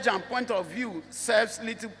knowledge and point of view serves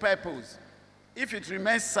little purpose if it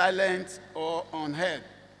remains silent or unheard.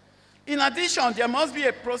 In addition, there must be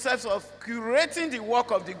a process of curating the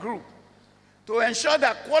work of the group to ensure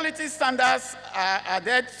that quality standards are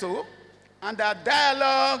adhered to and that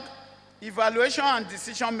dialogue, evaluation, and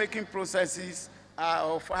decision-making processes are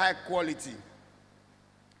of high quality.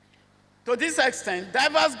 To this extent,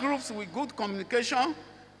 diverse groups with good communication,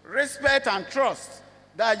 respect, and trust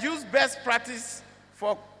that use best practice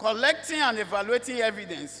for collecting and evaluating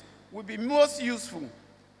evidence will be most useful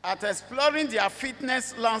at exploring their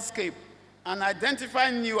fitness landscape and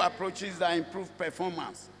identifying new approaches that improve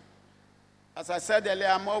performance. As I said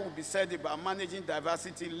earlier, more will be said about managing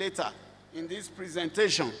diversity later in this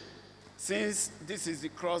presentation, since this is the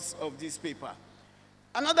crux of this paper.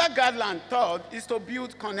 Another guideline thought is to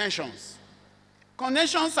build connections.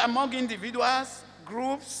 Connections among individuals,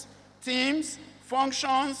 groups, teams,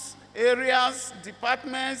 functions, areas,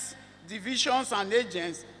 departments, divisions, and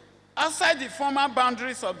agents outside the formal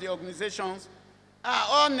boundaries of the organizations are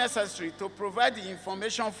all necessary to provide the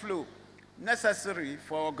information flow necessary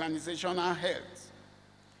for organizational health.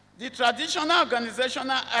 The traditional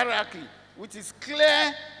organizational hierarchy, with its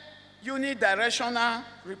clear unidirectional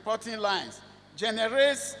reporting lines,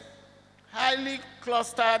 generates highly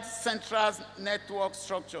clustered central network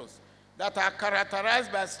structures that are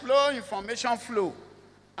characterized by slow information flow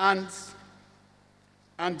and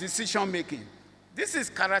decision-making. This is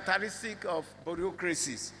characteristic of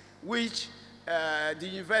bureaucracies, which the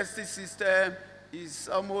university system is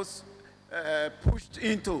almost pushed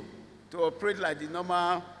into to operate like the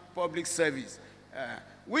normal public service.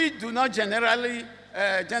 We do not generally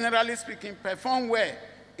speaking, perform well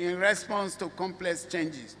in response to complex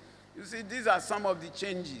changes. You see, these are some of the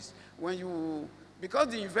changes. Because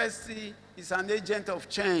the university is an agent of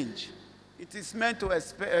change, it is meant to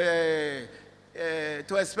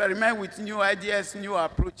experiment with new ideas, new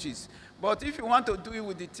approaches. But if you want to do it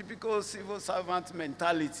with the typical civil servant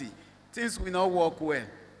mentality, things will not work well.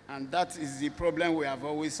 And that is the problem we have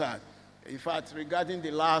always had. In fact, regarding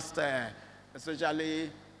the last,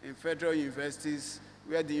 especially in federal universities,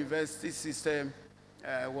 where the university system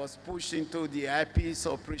was pushed into the IP's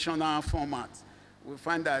operational format, we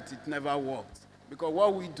find that it never worked. Because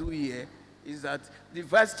what we do here is that the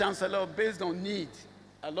vice chancellor, based on need,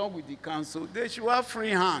 along with the council, they should have free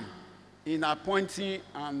hand in appointing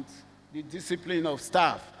and the discipline of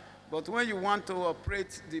staff. But when you want to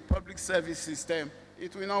operate the public service system,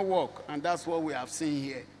 it will not work, and that's what we have seen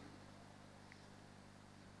here.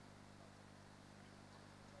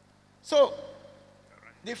 So,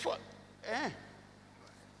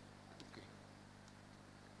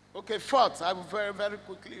 fourth, I will very, very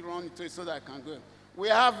quickly run into it so that I can go. We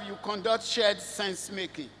have you conduct shared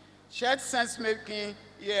sense-making. Shared sense-making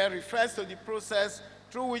here refers to the process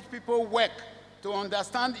through which people work to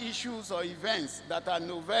understand issues or events that are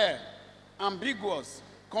novel, ambiguous,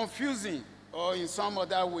 confusing, or in some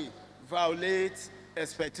other way violate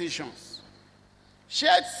expectations.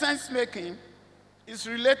 Shared sense-making is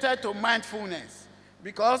related to mindfulness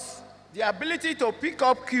because the ability to pick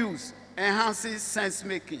up cues enhances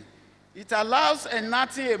sense-making. It allows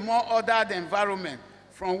enacting a more ordered environment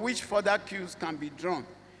from which further cues can be drawn.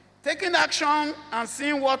 Taking action and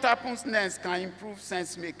seeing what happens next can improve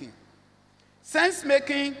sense-making.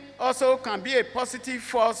 Sense-making also can be a positive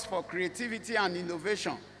force for creativity and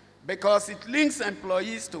innovation because it links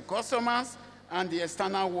employees to customers and the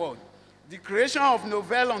external world. The creation of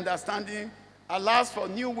novel understanding allows for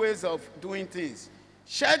new ways of doing things.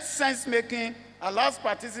 Shared sense-making allows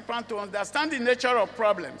participants to understand the nature of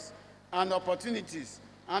problems and opportunities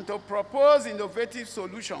and to propose innovative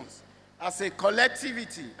solutions as a collective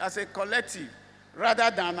rather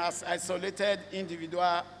than as isolated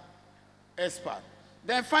individual experts.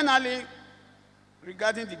 Then finally,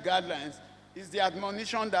 regarding the guidelines, is the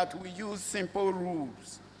admonition that we use simple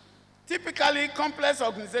rules. Typically, complex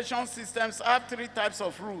organization systems have 3 types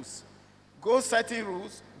of rules: goal-setting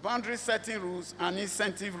rules, boundary-setting rules, and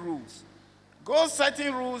incentive rules.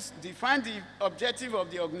 Goal-setting rules define the objective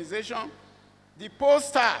of the organization, the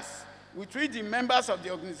posters with which the members of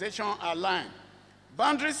the organization align.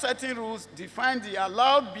 Boundary-setting rules define the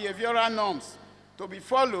allowed behavioral norms to be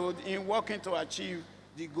followed in working to achieve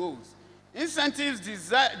the goals. Incentives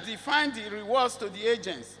define the rewards to the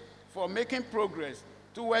agents for making progress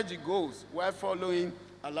towards the goals while following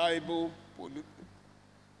allowable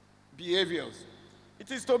behaviors.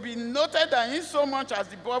 It is to be noted that in so much as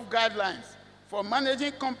the above guidelines for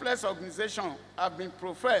managing complex organizations have been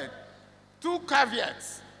proffered, 2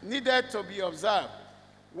 caveats needed to be observed.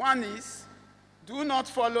 One is, do not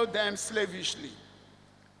follow them slavishly,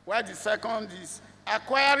 while the second is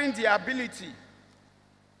acquiring the ability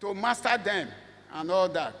to master them and all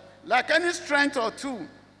that. Like any strength or tool,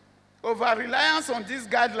 over-reliance on these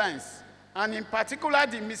guidelines, and in particular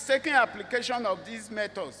the mistaken application of these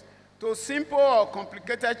methods to simple or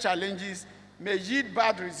complicated challenges, may yield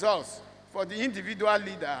bad results for the individual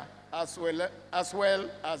leader as well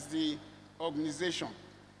as the organization.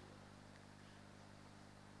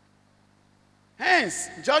 Hence,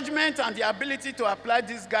 judgment and the ability to apply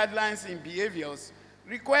these guidelines in behaviors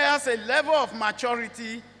requires a level of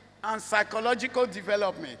maturity and psychological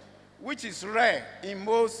development, which is rare in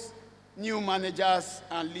most new managers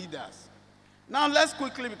and leaders. Now, let's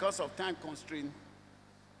quickly, because of time constraint,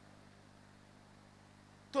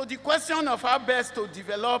 to the question of how best to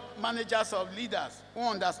develop managers or leaders who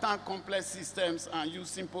understand complex systems and use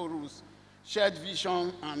simple rules, shared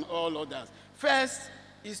vision, and all others. First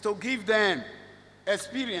is to give them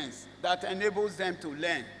experience that enables them to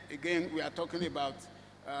learn. Again, we are talking about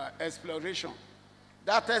exploration.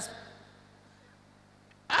 That is,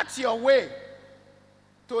 act your way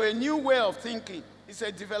to a new way of thinking. It's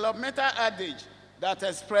a developmental adage that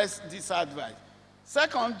expresses this advice.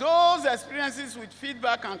 Second, those experiences with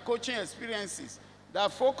feedback and coaching experiences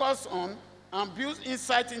that focus on and build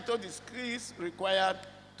insight into the skills required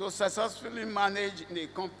to successfully manage in a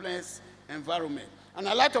complex environment. And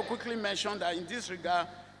I'd like to quickly mention that in this regard,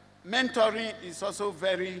 mentoring is also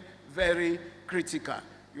very, very critical.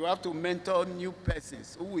 You have to mentor new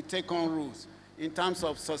persons who will take on roles in terms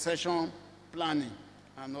of succession planning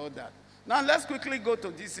and all that. Now, let's quickly go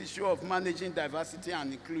to this issue of managing diversity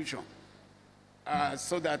and inclusion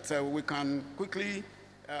so that we can quickly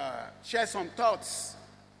share some thoughts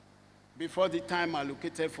before the time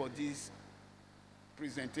allocated for this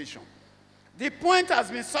presentation. The point has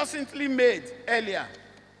been succinctly made earlier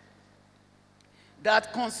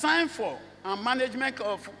that concern for and management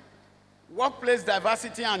of workplace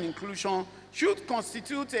diversity and inclusion should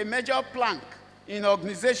constitute a major plank in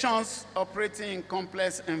organizations operating in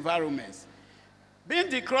complex environments. Being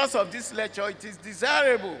the crux of this lecture, it is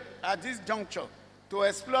desirable at this juncture to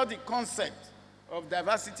explore the concept of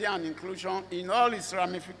diversity and inclusion in all its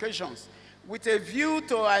ramifications, with a view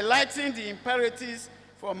to highlighting the imperatives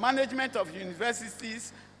for management of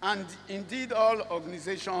universities and indeed all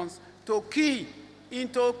organizations to key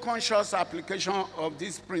into conscious application of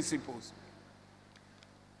these principles.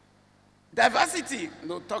 Diversity,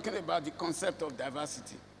 talking about the concept of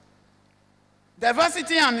diversity.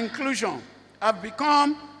 Diversity and inclusion have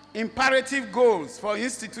become imperative goals for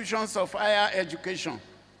institutions of higher education,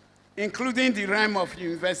 including the realm of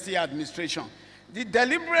university administration. The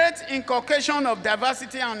deliberate inculcation of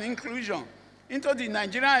diversity and inclusion into the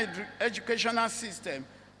Nigerian educational system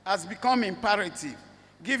has become imperative,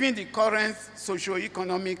 given the current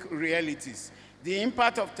socio-economic realities, the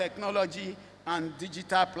impact of technology and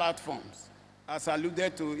digital platforms, as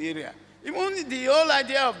alluded to earlier. Even the whole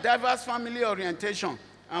idea of diverse family orientation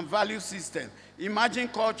and value system, emerging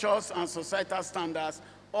cultures and societal standards,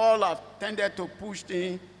 all have tended to push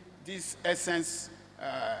in this essence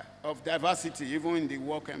of diversity, even in the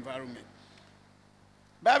work environment.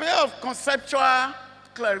 By way of conceptual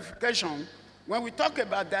clarification, when we talk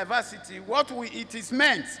about diversity, it is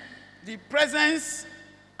meant the presence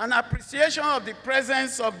and appreciation of the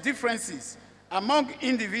presence of differences among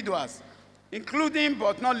individuals, including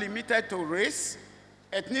but not limited to race,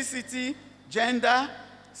 ethnicity, gender,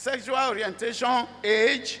 sexual orientation,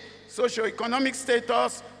 age, socioeconomic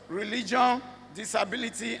status, religion,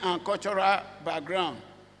 disability, and cultural background.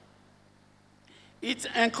 It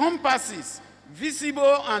encompasses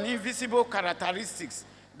visible and invisible characteristics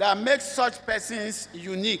that make such persons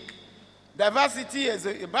unique. Diversity is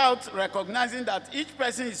about recognizing that each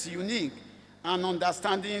person is unique and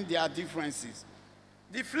understanding their differences.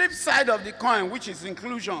 The flip side of the coin, which is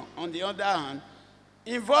inclusion, on the other hand,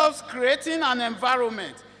 involves creating an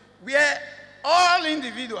environment where all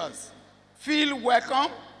individuals feel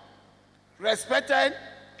welcome, respected,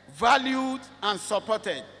 valued, and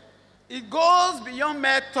supported. It goes beyond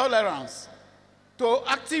mere tolerance to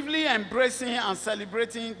actively embracing and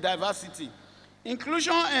celebrating diversity.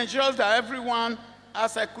 Inclusion ensures that everyone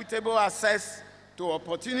has equitable access to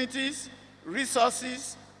opportunities,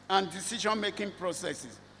 resources, and decision-making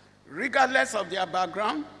processes, regardless of their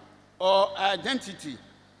background or identity.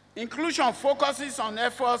 Inclusion focuses on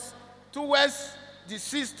efforts towards the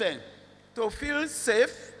system to feel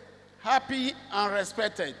safe, happy, and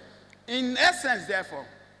respected. In essence, therefore,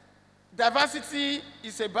 diversity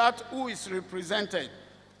is about who is represented,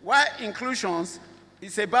 while inclusion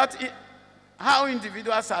is about how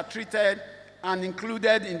individuals are treated and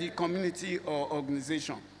included in the community or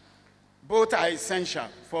organization. Both are essential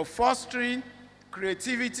for fostering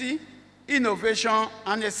creativity, innovation,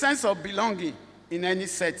 and a sense of belonging in any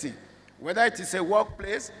setting, whether it is a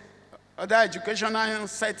workplace, other educational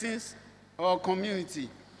settings, or community.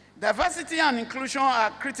 Diversity and inclusion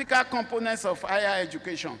are critical components of higher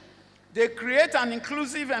education. They create an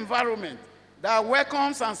inclusive environment that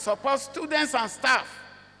welcomes and supports students and staff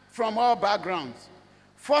from all backgrounds,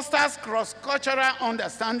 fosters cross-cultural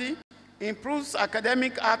understanding, improves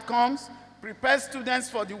academic outcomes, prepares students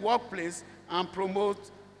for the workplace, and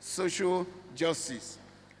promotes social justice.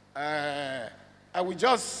 We are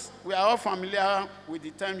all familiar with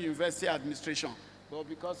the term university administration, but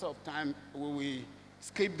because of time, we will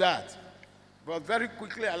skip that. But very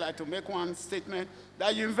quickly, I'd like to make one statement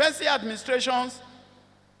that university administrations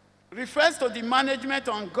refers to the management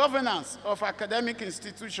and governance of academic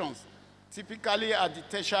institutions, typically at the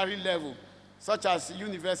tertiary level, such as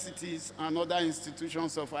universities and other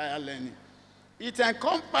institutions of higher learning. It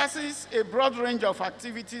encompasses a broad range of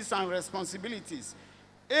activities and responsibilities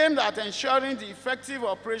aimed at ensuring the effective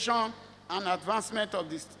operation and advancement of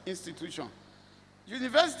the institution.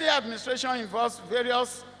 University administration involves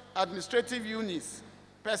various administrative units,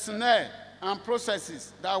 personnel, and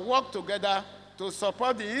processes that work together to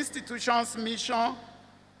support the institution's mission,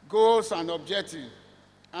 goals, and objectives.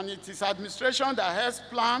 And it is administration that helps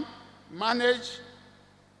plan, manage,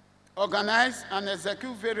 organize, and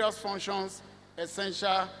execute various functions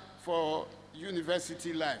essential for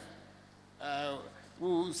university life.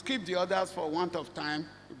 We'll skip the others for want of time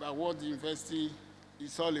about what the university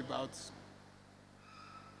is all about.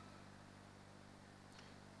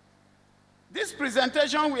 This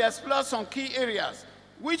presentation will explore some key areas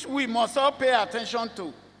which we must all pay attention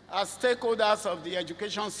to as stakeholders of the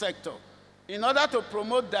education sector in order to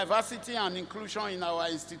promote diversity and inclusion in our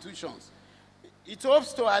institutions. It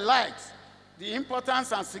hopes to highlight the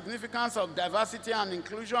importance and significance of diversity and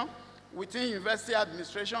inclusion within university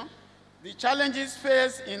administration, the challenges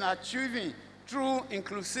faced in achieving true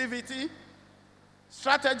inclusivity,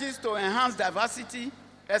 strategies to enhance diversity,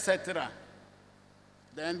 etc.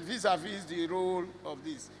 Then vis-a-vis the role of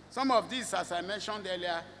this. Some of these, as I mentioned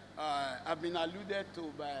earlier, have been alluded to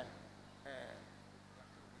by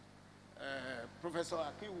Professor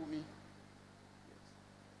Akiwumi.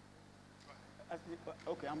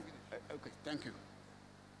 Okay, okay, thank you.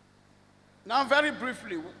 Now, very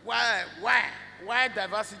briefly, why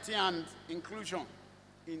diversity and inclusion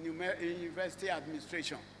in university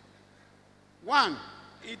administration? One,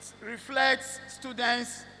 it reflects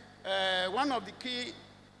students. One of the key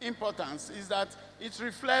importance is that it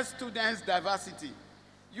reflects students' diversity.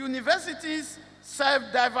 Universities serve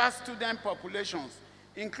diverse student populations,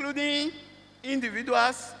 including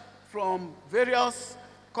individuals from various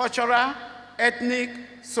cultural, ethnic,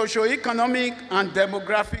 socioeconomic, and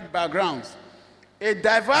demographic backgrounds. A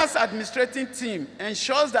diverse administrating team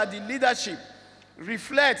ensures that the leadership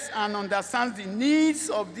reflects and understands the needs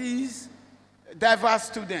of these diverse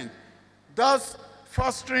students, thus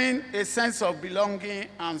fostering a sense of belonging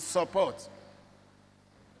and support.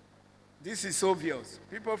 This is obvious.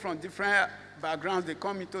 People from different backgrounds, they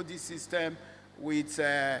come into this system with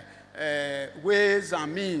ways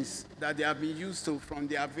and means that they have been used to from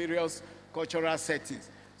their various cultural settings.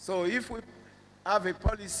 So if we have a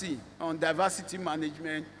policy on diversity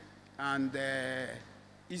management and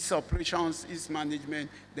its operations, its management,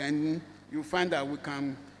 then you find that we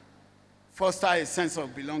can foster a sense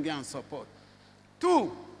of belonging and support.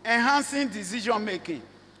 Two, enhancing decision-making.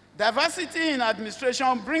 Diversity in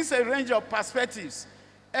administration brings a range of perspectives,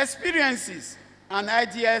 experiences, and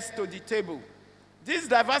ideas to the table. This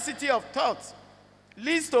diversity of thought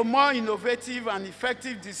leads to more innovative and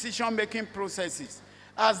effective decision-making processes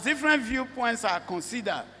as different viewpoints are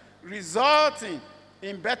considered resulting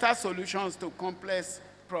in better solutions to complex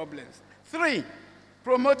problems. 3,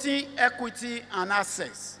 promoting equity and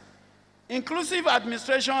access. Inclusive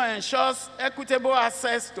administration ensures equitable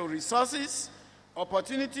access to resources,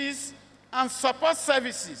 opportunities, and support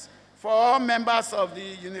services for all members of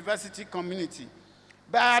the university community.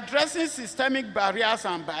 By addressing systemic barriers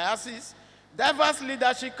and biases, diverse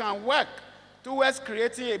leadership can work towards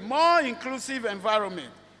creating a more inclusive environment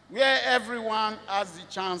where everyone has the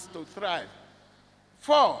chance to thrive.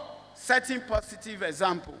 4, setting positive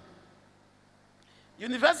example.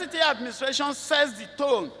 University administration sets the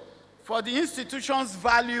tone for the institution's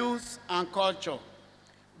values and culture.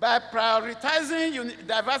 By prioritizing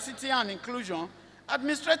diversity and inclusion,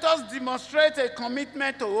 administrators demonstrate a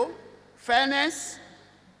commitment to fairness,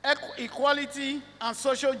 equality, and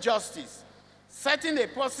social justice, setting a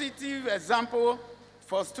positive example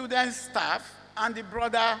for students, staff, and the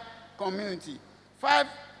broader community. 5,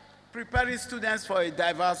 preparing students for a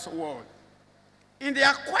diverse world. In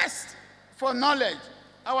their quest for knowledge,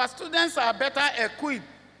 our students are better equipped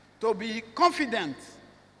to be confident,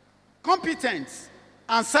 competent,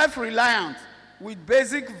 and self-reliant with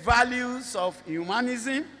basic values of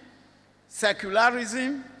humanism,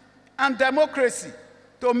 secularism, and democracy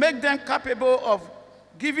to make them capable of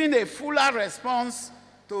giving a fuller response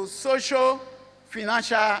to social,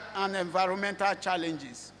 financial, and environmental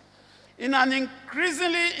challenges. In an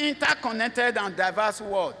increasingly interconnected and diverse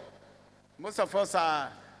world, most of us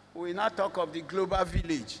we now talk of the global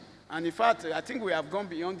village. And in fact, I think we have gone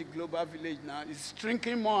beyond the global village now. It's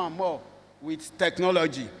shrinking more and more with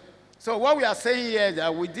technology. So what we are saying here is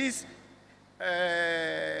that with this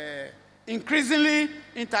increasingly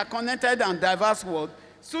interconnected and diverse world,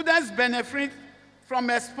 students benefit from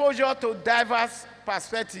exposure to diverse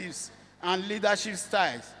perspectives and leadership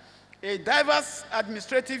styles. A diverse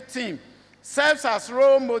administrative team serves as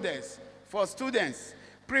role models for students,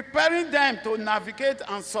 preparing them to navigate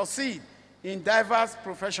and succeed in diverse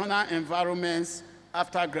professional environments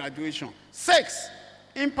after graduation. 6,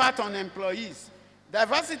 impact on employees.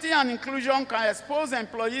 Diversity and inclusion can expose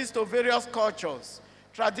employees to various cultures,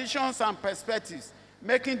 traditions, and perspectives,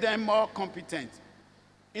 making them more competent.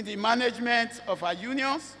 In the management of our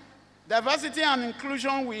unions, diversity and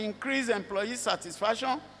inclusion will increase employee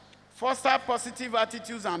satisfaction, foster positive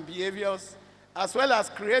attitudes and behaviors, as well as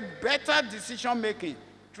create better decision-making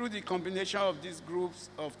through the combination of these groups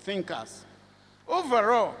of thinkers.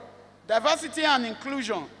 Overall, diversity and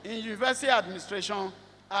inclusion in university administration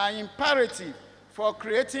are imperative for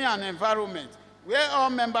creating an environment where all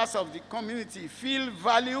members of the community feel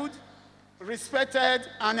valued, respected,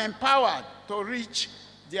 and empowered to reach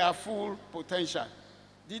their full potential.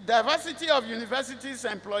 The diversity of universities'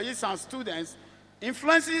 employees and students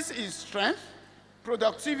influences its strength,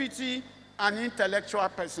 productivity, and intellectual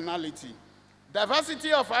personality.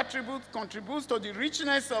 Diversity of attributes contributes to the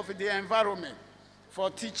richness of the environment for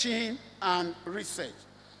teaching and research.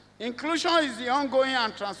 Inclusion is the ongoing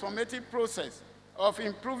and transformative process of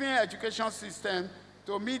improving education system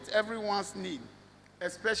to meet everyone's need,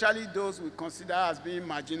 especially those we consider as being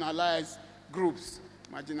marginalized groups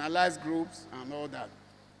and all that.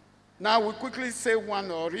 Now we'll quickly say one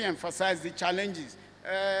or re-emphasize the challenges.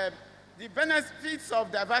 The benefits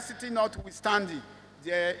of diversity notwithstanding,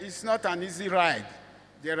 it's not an easy ride.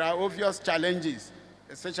 There are obvious challenges,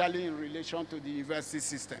 especially in relation to the university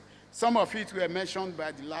system. Some of it were mentioned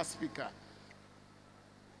by the last speaker.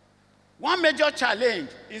 One major challenge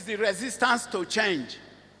is the resistance to change.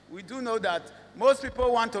 We do know that most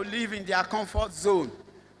people want to live in their comfort zone.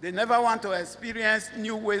 They never want to experience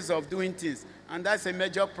new ways of doing things, and that's a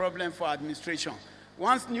major problem for administration.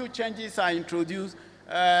 Once new changes are introduced,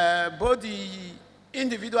 both the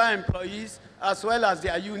individual employees as well as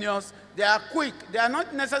their unions, they are quick. They are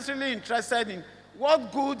not necessarily interested in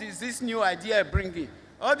what good is this new idea bringing.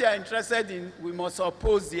 All they are interested in, we must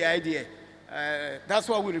oppose the idea. That's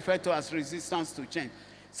what we refer to as resistance to change.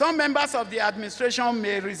 Some members of the administration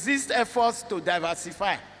may resist efforts to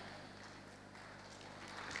diversify.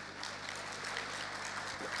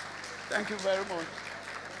 Thank you very much.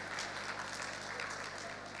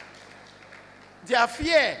 Their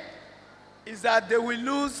fear is that they will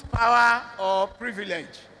lose power or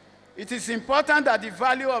privilege. It is important that the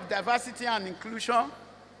value of diversity and inclusion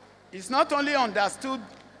is not only understood,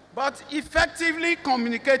 but effectively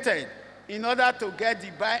communicated in order to get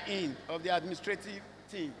the buy-in of the administrative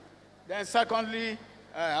team. Then secondly,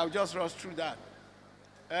 I'll just rush through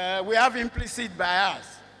that. We have implicit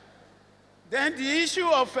bias. Then the issue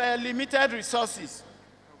of limited resources.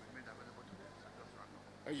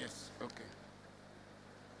 Oh, yes, okay.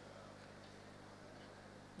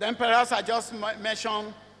 Then perhaps I just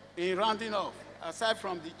mention in rounding off, aside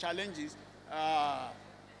from the challenges,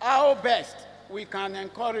 how best we can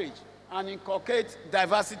encourage and inculcate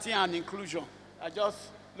diversity and inclusion. I just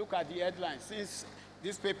look at the headline since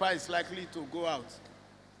this paper is likely to go out.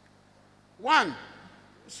 One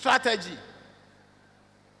strategy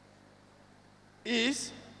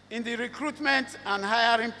is in the recruitment and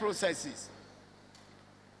hiring processes.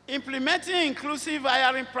 Implementing inclusive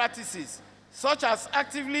hiring practices, such as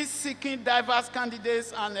actively seeking diverse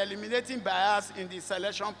candidates and eliminating bias in the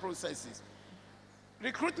selection processes.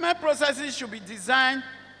 Recruitment processes should be designed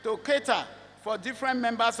to cater for different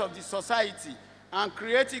members of the society and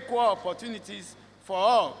create equal opportunities for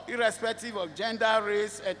all, irrespective of gender,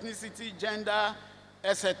 race, ethnicity, gender,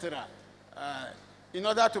 etc., in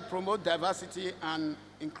order to promote diversity and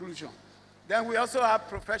inclusion. Then we also have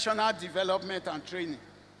professional development and training.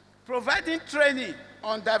 Providing training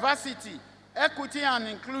on diversity, equity, and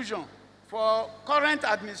inclusion for current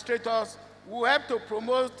administrators will help to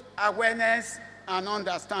promote awareness and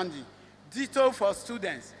understanding. Ditto for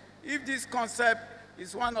students. If this concept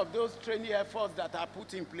is one of those training efforts that are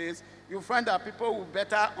put in place, you'll find that people will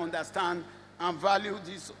better understand and value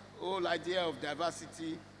this whole idea of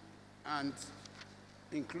diversity and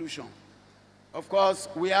inclusion. Of course,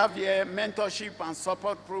 we have here mentorship and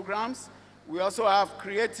support programs. We also have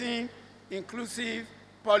creating inclusive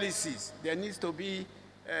policies. There needs to be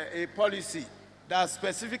a policy that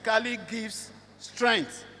specifically gives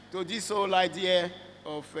strength to this whole idea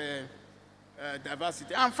of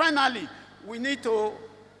diversity. And finally, we need to,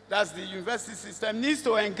 that's the university system, needs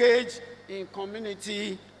to engage in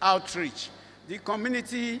community outreach. The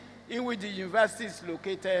community in which the university is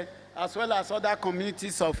located, as well as other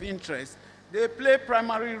communities of interest, they play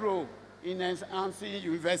primary role in enhancing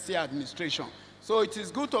university administration. So it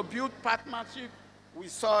is good to build partnership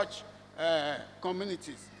with such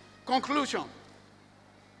communities. Conclusion.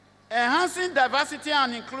 Enhancing diversity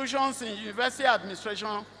and inclusion in university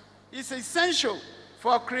administration is essential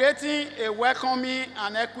for creating a welcoming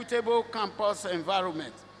and equitable campus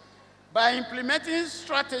environment. By implementing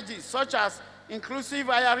strategies such as inclusive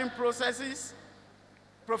hiring processes,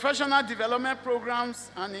 professional development programs,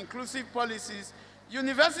 and inclusive policies,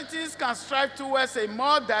 universities can strive towards a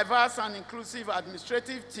more diverse and inclusive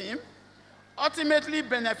administrative team, ultimately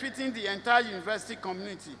benefiting the entire university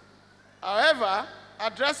community. However,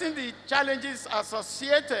 addressing the challenges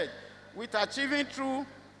associated with achieving true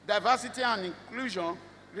diversity and inclusion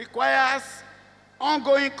requires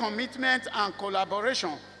ongoing commitment and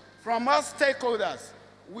collaboration from all stakeholders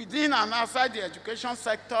within and outside the education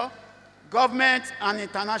sector, government, and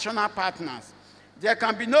international partners. There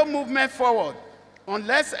can be no movement forward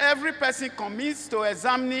unless every person commits to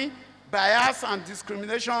examining bias and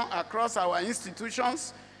discrimination across our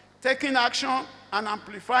institutions, taking action and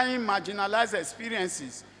amplifying marginalized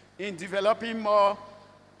experiences in developing more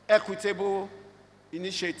equitable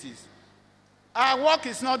initiatives. Our work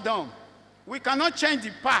is not done. We cannot change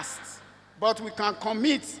the past, but we can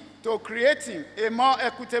commit to creating a more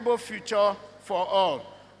equitable future for all.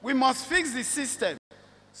 We must fix the system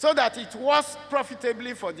so that it works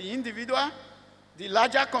profitably for the individual, the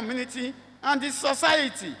larger community, and the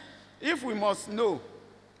society. If we must know,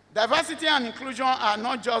 diversity and inclusion are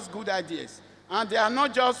not just good ideas, and they are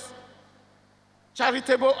not just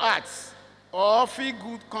charitable acts or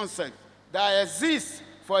feel-good concepts that exist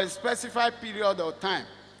for a specified period of time.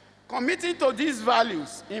 Committing to these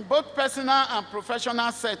values in both personal and professional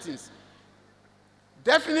settings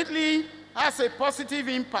definitely has a positive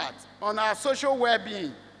impact on our social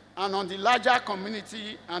well-being and on the larger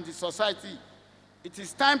community and the society. It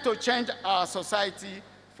is time to change our society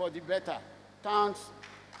for the better. Thanks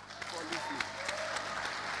for listening.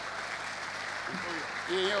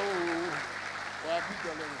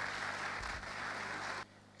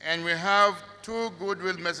 And we have two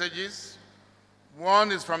goodwill messages.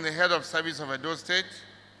 One is from the head of service of Edo State,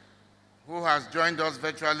 who has joined us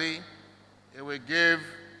virtually. He will give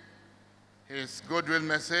his goodwill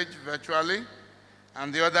message virtually.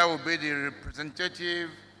 And the other will be the representative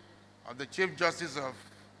of the Chief Justice of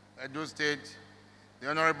Edo State, the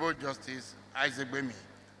Honorable Justice Isaac Bemi.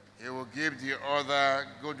 He will give the other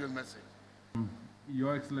goodwill message.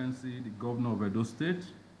 Your Excellency, the Governor of Edo State,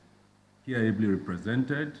 here ably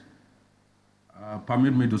represented.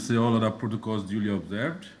 Permit me to say all other protocols duly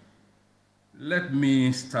observed. Let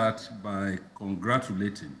me start by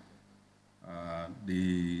congratulating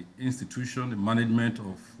the institution, the management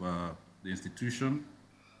of the institution,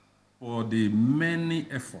 for the many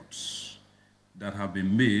efforts that have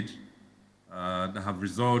been made that have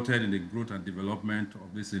resulted in the growth and development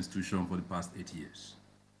of this institution for the past 8 years.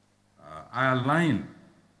 I align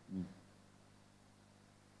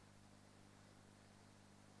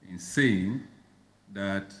in saying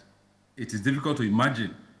that it is difficult to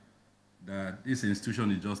imagine that this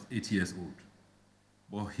institution is just 8 years old.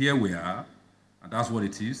 But here we are, and that's what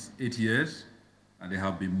it is, 8 years, and there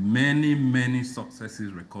have been many, many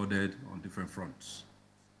successes recorded on different fronts.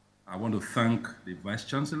 I want to thank the Vice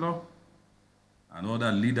Chancellor and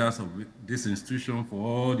other leaders of this institution for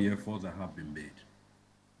all the efforts that have been made.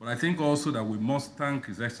 But I think also that we must thank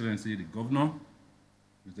His Excellency the Governor,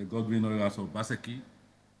 Mr. Godwin Obaseki,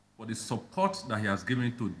 for the support that he has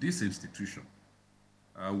given to this institution,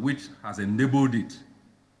 which has enabled it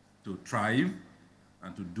to thrive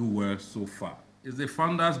and to do well so far. It's a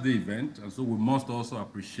Founders Day event, and so we must also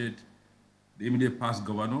appreciate the immediate past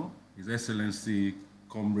governor, His Excellency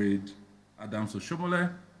Comrade Adams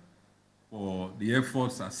Oshomole, for the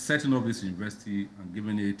efforts at setting up this university and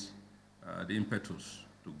giving it the impetus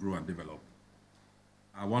to grow and develop.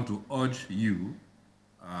 I want to urge you,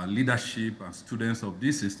 leadership and students of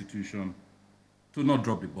this institution, to not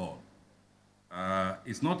drop the ball.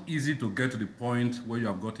 It's not easy to get to the point where you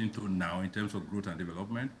have gotten to now in terms of growth and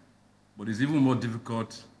development, but it's even more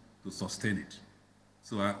difficult to sustain it.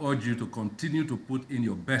 So I urge you to continue to put in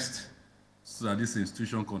your best so that this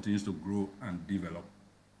institution continues to grow and develop.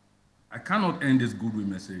 I cannot end this goodwill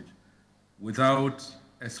message without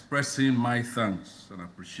expressing my thanks and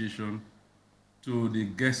appreciation to the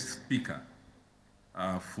guest speaker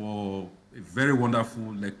for a very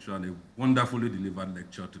wonderful lecture and a wonderfully delivered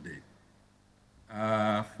lecture today.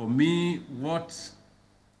 For me, what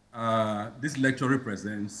this lecture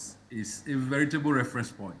represents is a veritable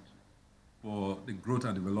reference point for the growth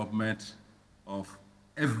and development of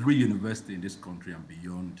every university in this country and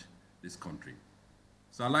beyond this country.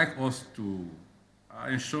 So I'd like us to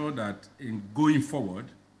ensure that in going forward,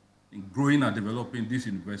 in growing and developing this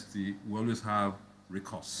university, we always have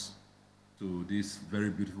recourse to this very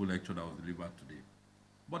beautiful lecture that was delivered today.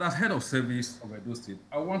 But as head of service of Edo State,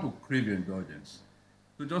 I want to crave your indulgence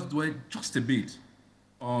to just dwell just a bit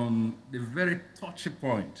on the very touchy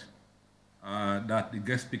point that the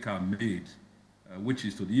guest speaker made, which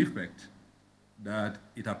is to the effect that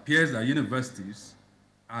it appears that universities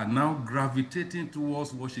are now gravitating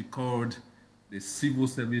towards what she called the civil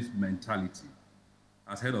service mentality.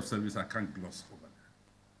 As head of service, I can't gloss over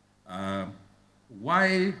that.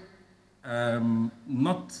 Why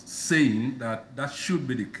not saying that that should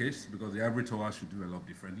be the case, because the average hour should develop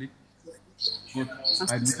differently. But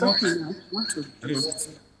Hello?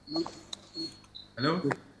 Hello?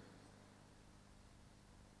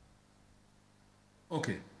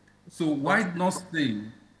 Okay. So why not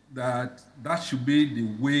saying that that should be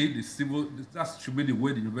the way that should be the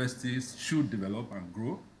way the universities should develop and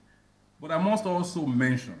grow? But I must also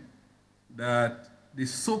mention that the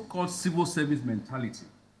so-called civil service mentality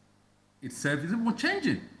itself is even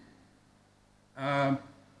changing.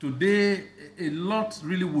 Today, a lot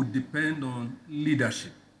really would depend on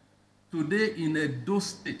leadership. Today, in Edo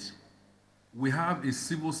State, we have a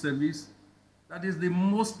civil service that is the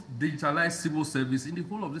most digitalized civil service in the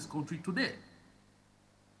whole of this country today.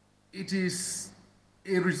 It is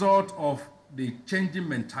a result of the changing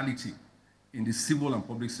mentality in the civil and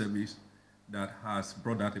public service that has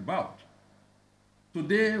brought that about.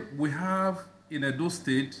 Today, we have in Edo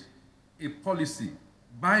State a policy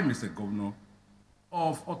by Mr. Governor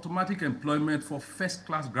of automatic employment for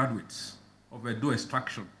first-class graduates of Edo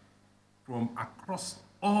extraction from across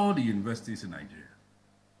all the universities in Nigeria.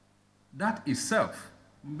 That itself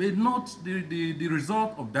may not, the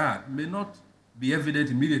result of that may not be evident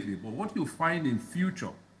immediately, but what you find in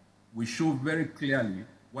future will show very clearly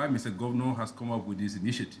why Mr. Governor has come up with this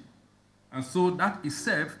initiative. And so that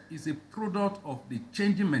itself is a product of the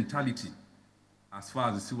changing mentality as far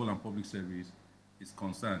as the civil and public service is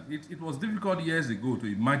concerned. It was difficult years ago to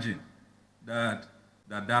imagine that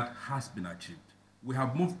has been achieved. We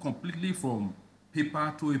have moved completely from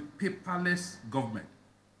paper to a paperless government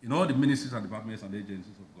in all the ministries and departments and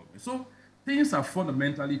agencies of government. So things are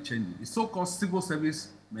fundamentally changing. The so-called civil service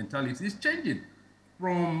mentality is changing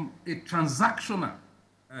from a transactional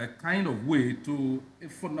kind of way to a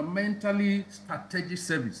fundamentally strategic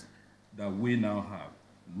service that we now have.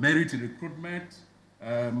 Merit recruitment,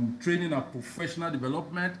 training and professional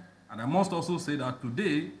development, and I must also say that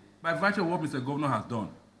today, by virtue of what Mr. Governor has done,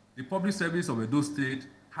 the public service of Edo State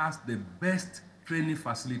has the best training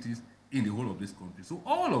facilities in the whole of this country. So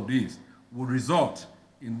all of these will result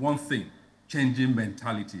in one thing, changing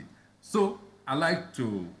mentality. So I like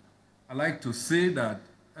to say that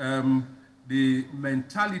the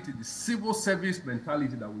mentality, the civil service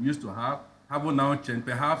mentality that we used to have now changed.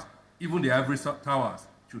 Perhaps even the ivory towers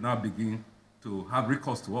should now begin to have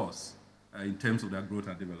recourse to us in terms of their growth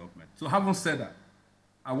and development. So having said that,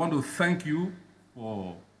 I want to thank you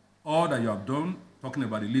for all that you have done, talking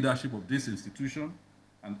about the leadership of this institution,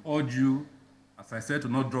 and urge you, as I said, to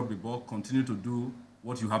not drop the ball, continue to do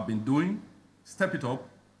what you have been doing, step it up,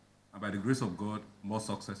 and by the grace of God, more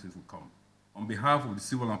successes will come. On behalf of the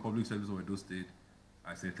Civil and Public Service of Edo State,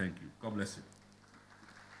 I say thank you. God bless you.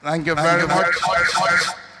 Thank you very much.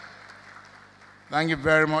 Thank you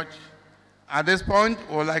very much. At this point,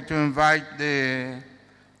 we would like to invite the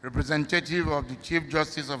representative of the Chief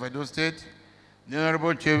Justice of Edo State, the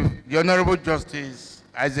Honorable Justice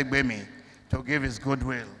Isaac Bemi, to give his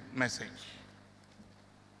goodwill message.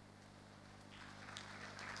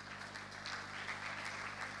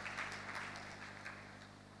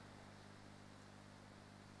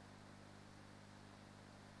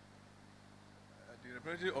 The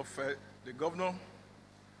representative of the governor,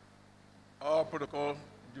 our protocol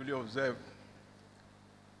duly observed.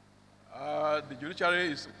 The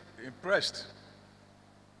judiciary is impressed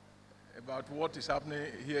about what is happening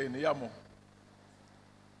here in Iyamo.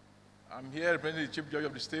 I'm here representing the Chief Judge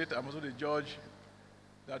of the state. I'm also the judge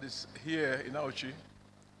that is here in Auchi.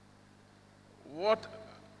 What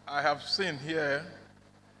I have seen here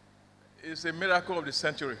is a miracle of the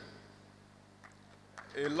century.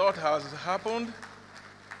 A lot has happened,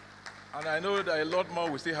 and I know that a lot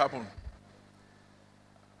more will still happen.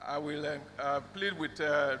 I will plead with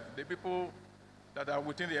the people that are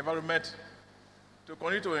within the environment to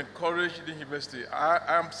continue to encourage the university.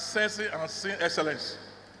 I am sensing and seeing excellence.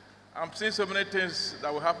 I'm seeing so many things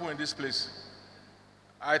that will happen in this place.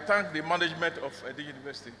 I thank the management of the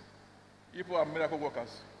university. People are miracle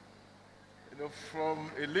workers. You know,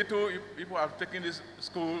 from a little, people have taken this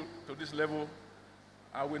school to this level,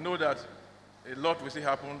 and we know that a lot will still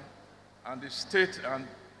happen, and the state and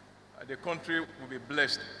the country will be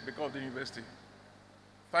blessed because of the university.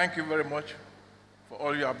 Thank you very much for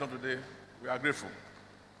all you have done today. We are grateful.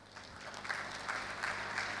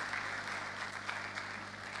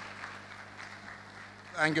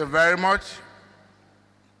 Thank you very much.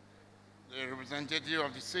 The representative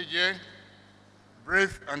of the CJ,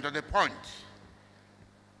 brief and to the point.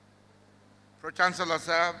 Pro-Chancellor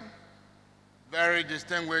sir, very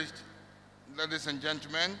distinguished ladies and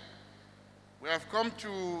gentlemen, we have come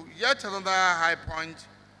to yet another high point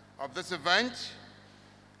of this event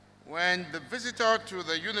when the visitor to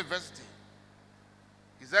the university,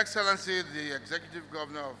 His Excellency the Executive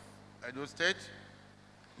Governor of Edo State,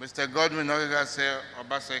 Mr. Godwin Ogegase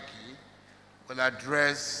Obaseki, will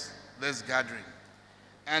address this gathering.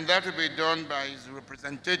 And that will be done by his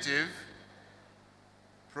representative,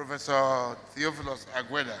 Professor Theophilus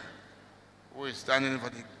Agweda, who is standing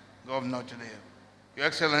for the governor today. Your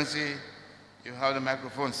Excellency, you have the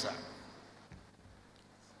microphone, sir.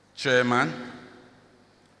 Chairman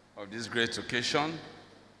of this great occasion,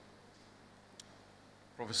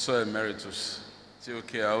 Professor Emeritus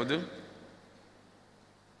T.O.K. Audu,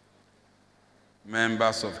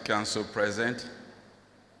 members of council present,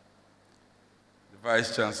 the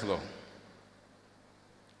Vice Chancellor,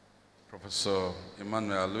 Professor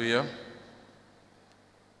Emmanuel Aluya,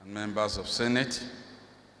 and members of Senate,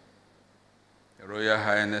 the Royal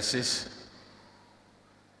Highnesses,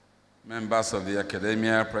 members of the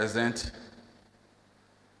academia present,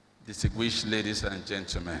 distinguished ladies and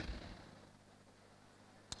gentlemen.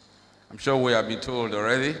 I'm sure we have been told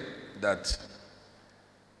already that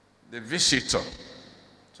the visitor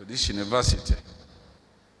to this university,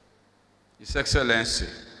 His Excellency,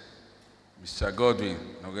 Mr. Godwin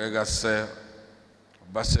Ogegase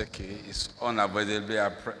Obaseki, is unavoidably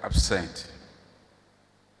absent.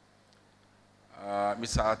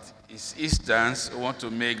 At his instance, I want to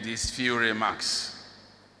make these few remarks.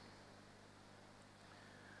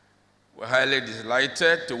 We're highly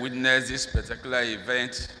delighted to witness this particular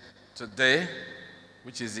event today,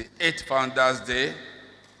 which is the 8th Founders Day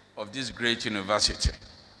of this great university.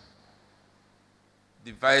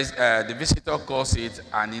 The visitor calls it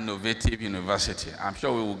an innovative university. I'm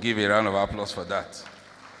sure we will give a round of applause for that.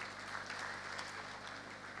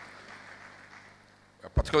 We're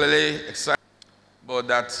particularly excited about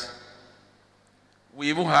that we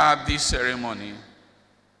even have this ceremony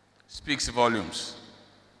speaks volumes.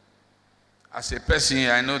 As a person,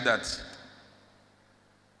 I know that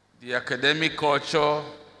the academic culture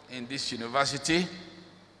in this university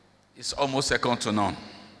is almost second to none.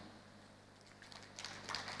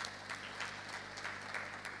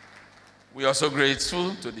 We are also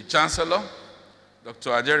grateful to the Chancellor,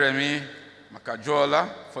 Dr. Aderemi Makajuola,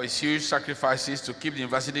 for his huge sacrifices to keep the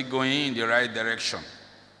university going in the right direction.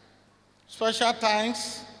 Special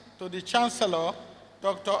thanks to the Chancellor,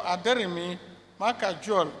 Dr. Aderemi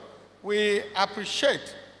Makajuola. We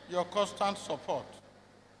appreciate your constant support.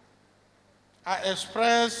 I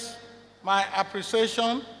express my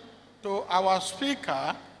appreciation to our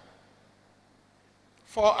speaker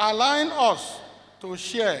for allowing us to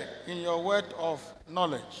share in your wealth of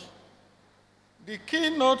knowledge. The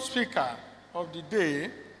keynote speaker of the day,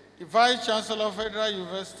 the Vice Chancellor of Federal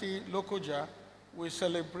University Lokoja, will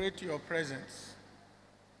celebrate your presence.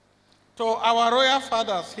 To our royal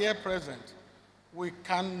fathers here present, we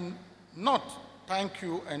cannot thank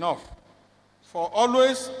you enough for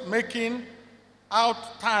always making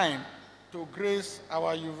out time to grace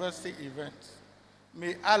our university events.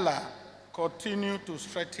 May Allah continue to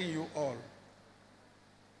strengthen you all.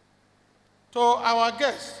 To our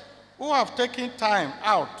guests who have taken time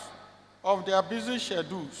out of their busy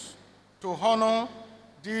schedules to honor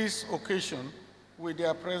this occasion with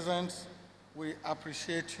their presence, we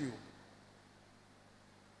appreciate you.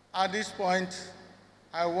 At this point,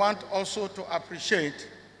 I want also to appreciate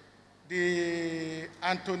the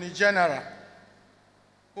Attorney General,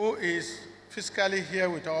 who is physically here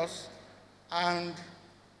with us, and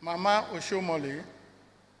Mama Oshomole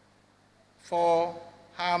for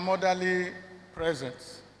her motherly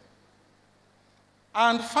presence.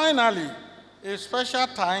 And finally, a special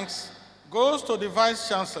thanks goes to the Vice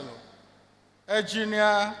Chancellor,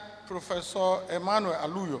 Engineer Professor Emmanuel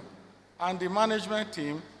Aluyo, and the management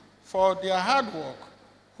team for their hard work,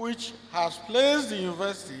 which has placed the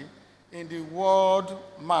university in the world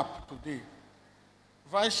map today.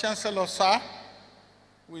 Vice Chancellor, sir,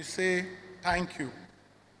 we say thank you.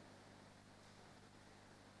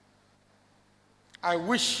 I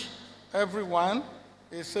wish everyone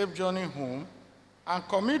a safe journey home and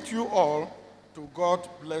commit you all to God's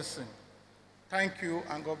blessing. Thank you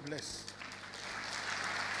and God bless.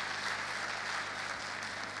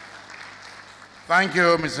 Thank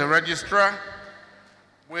you, Mr. Registrar.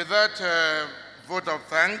 With that vote of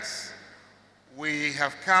thanks, we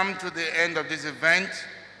have come to the end of this event,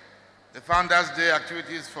 the Founders' Day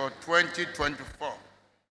activities for 2024.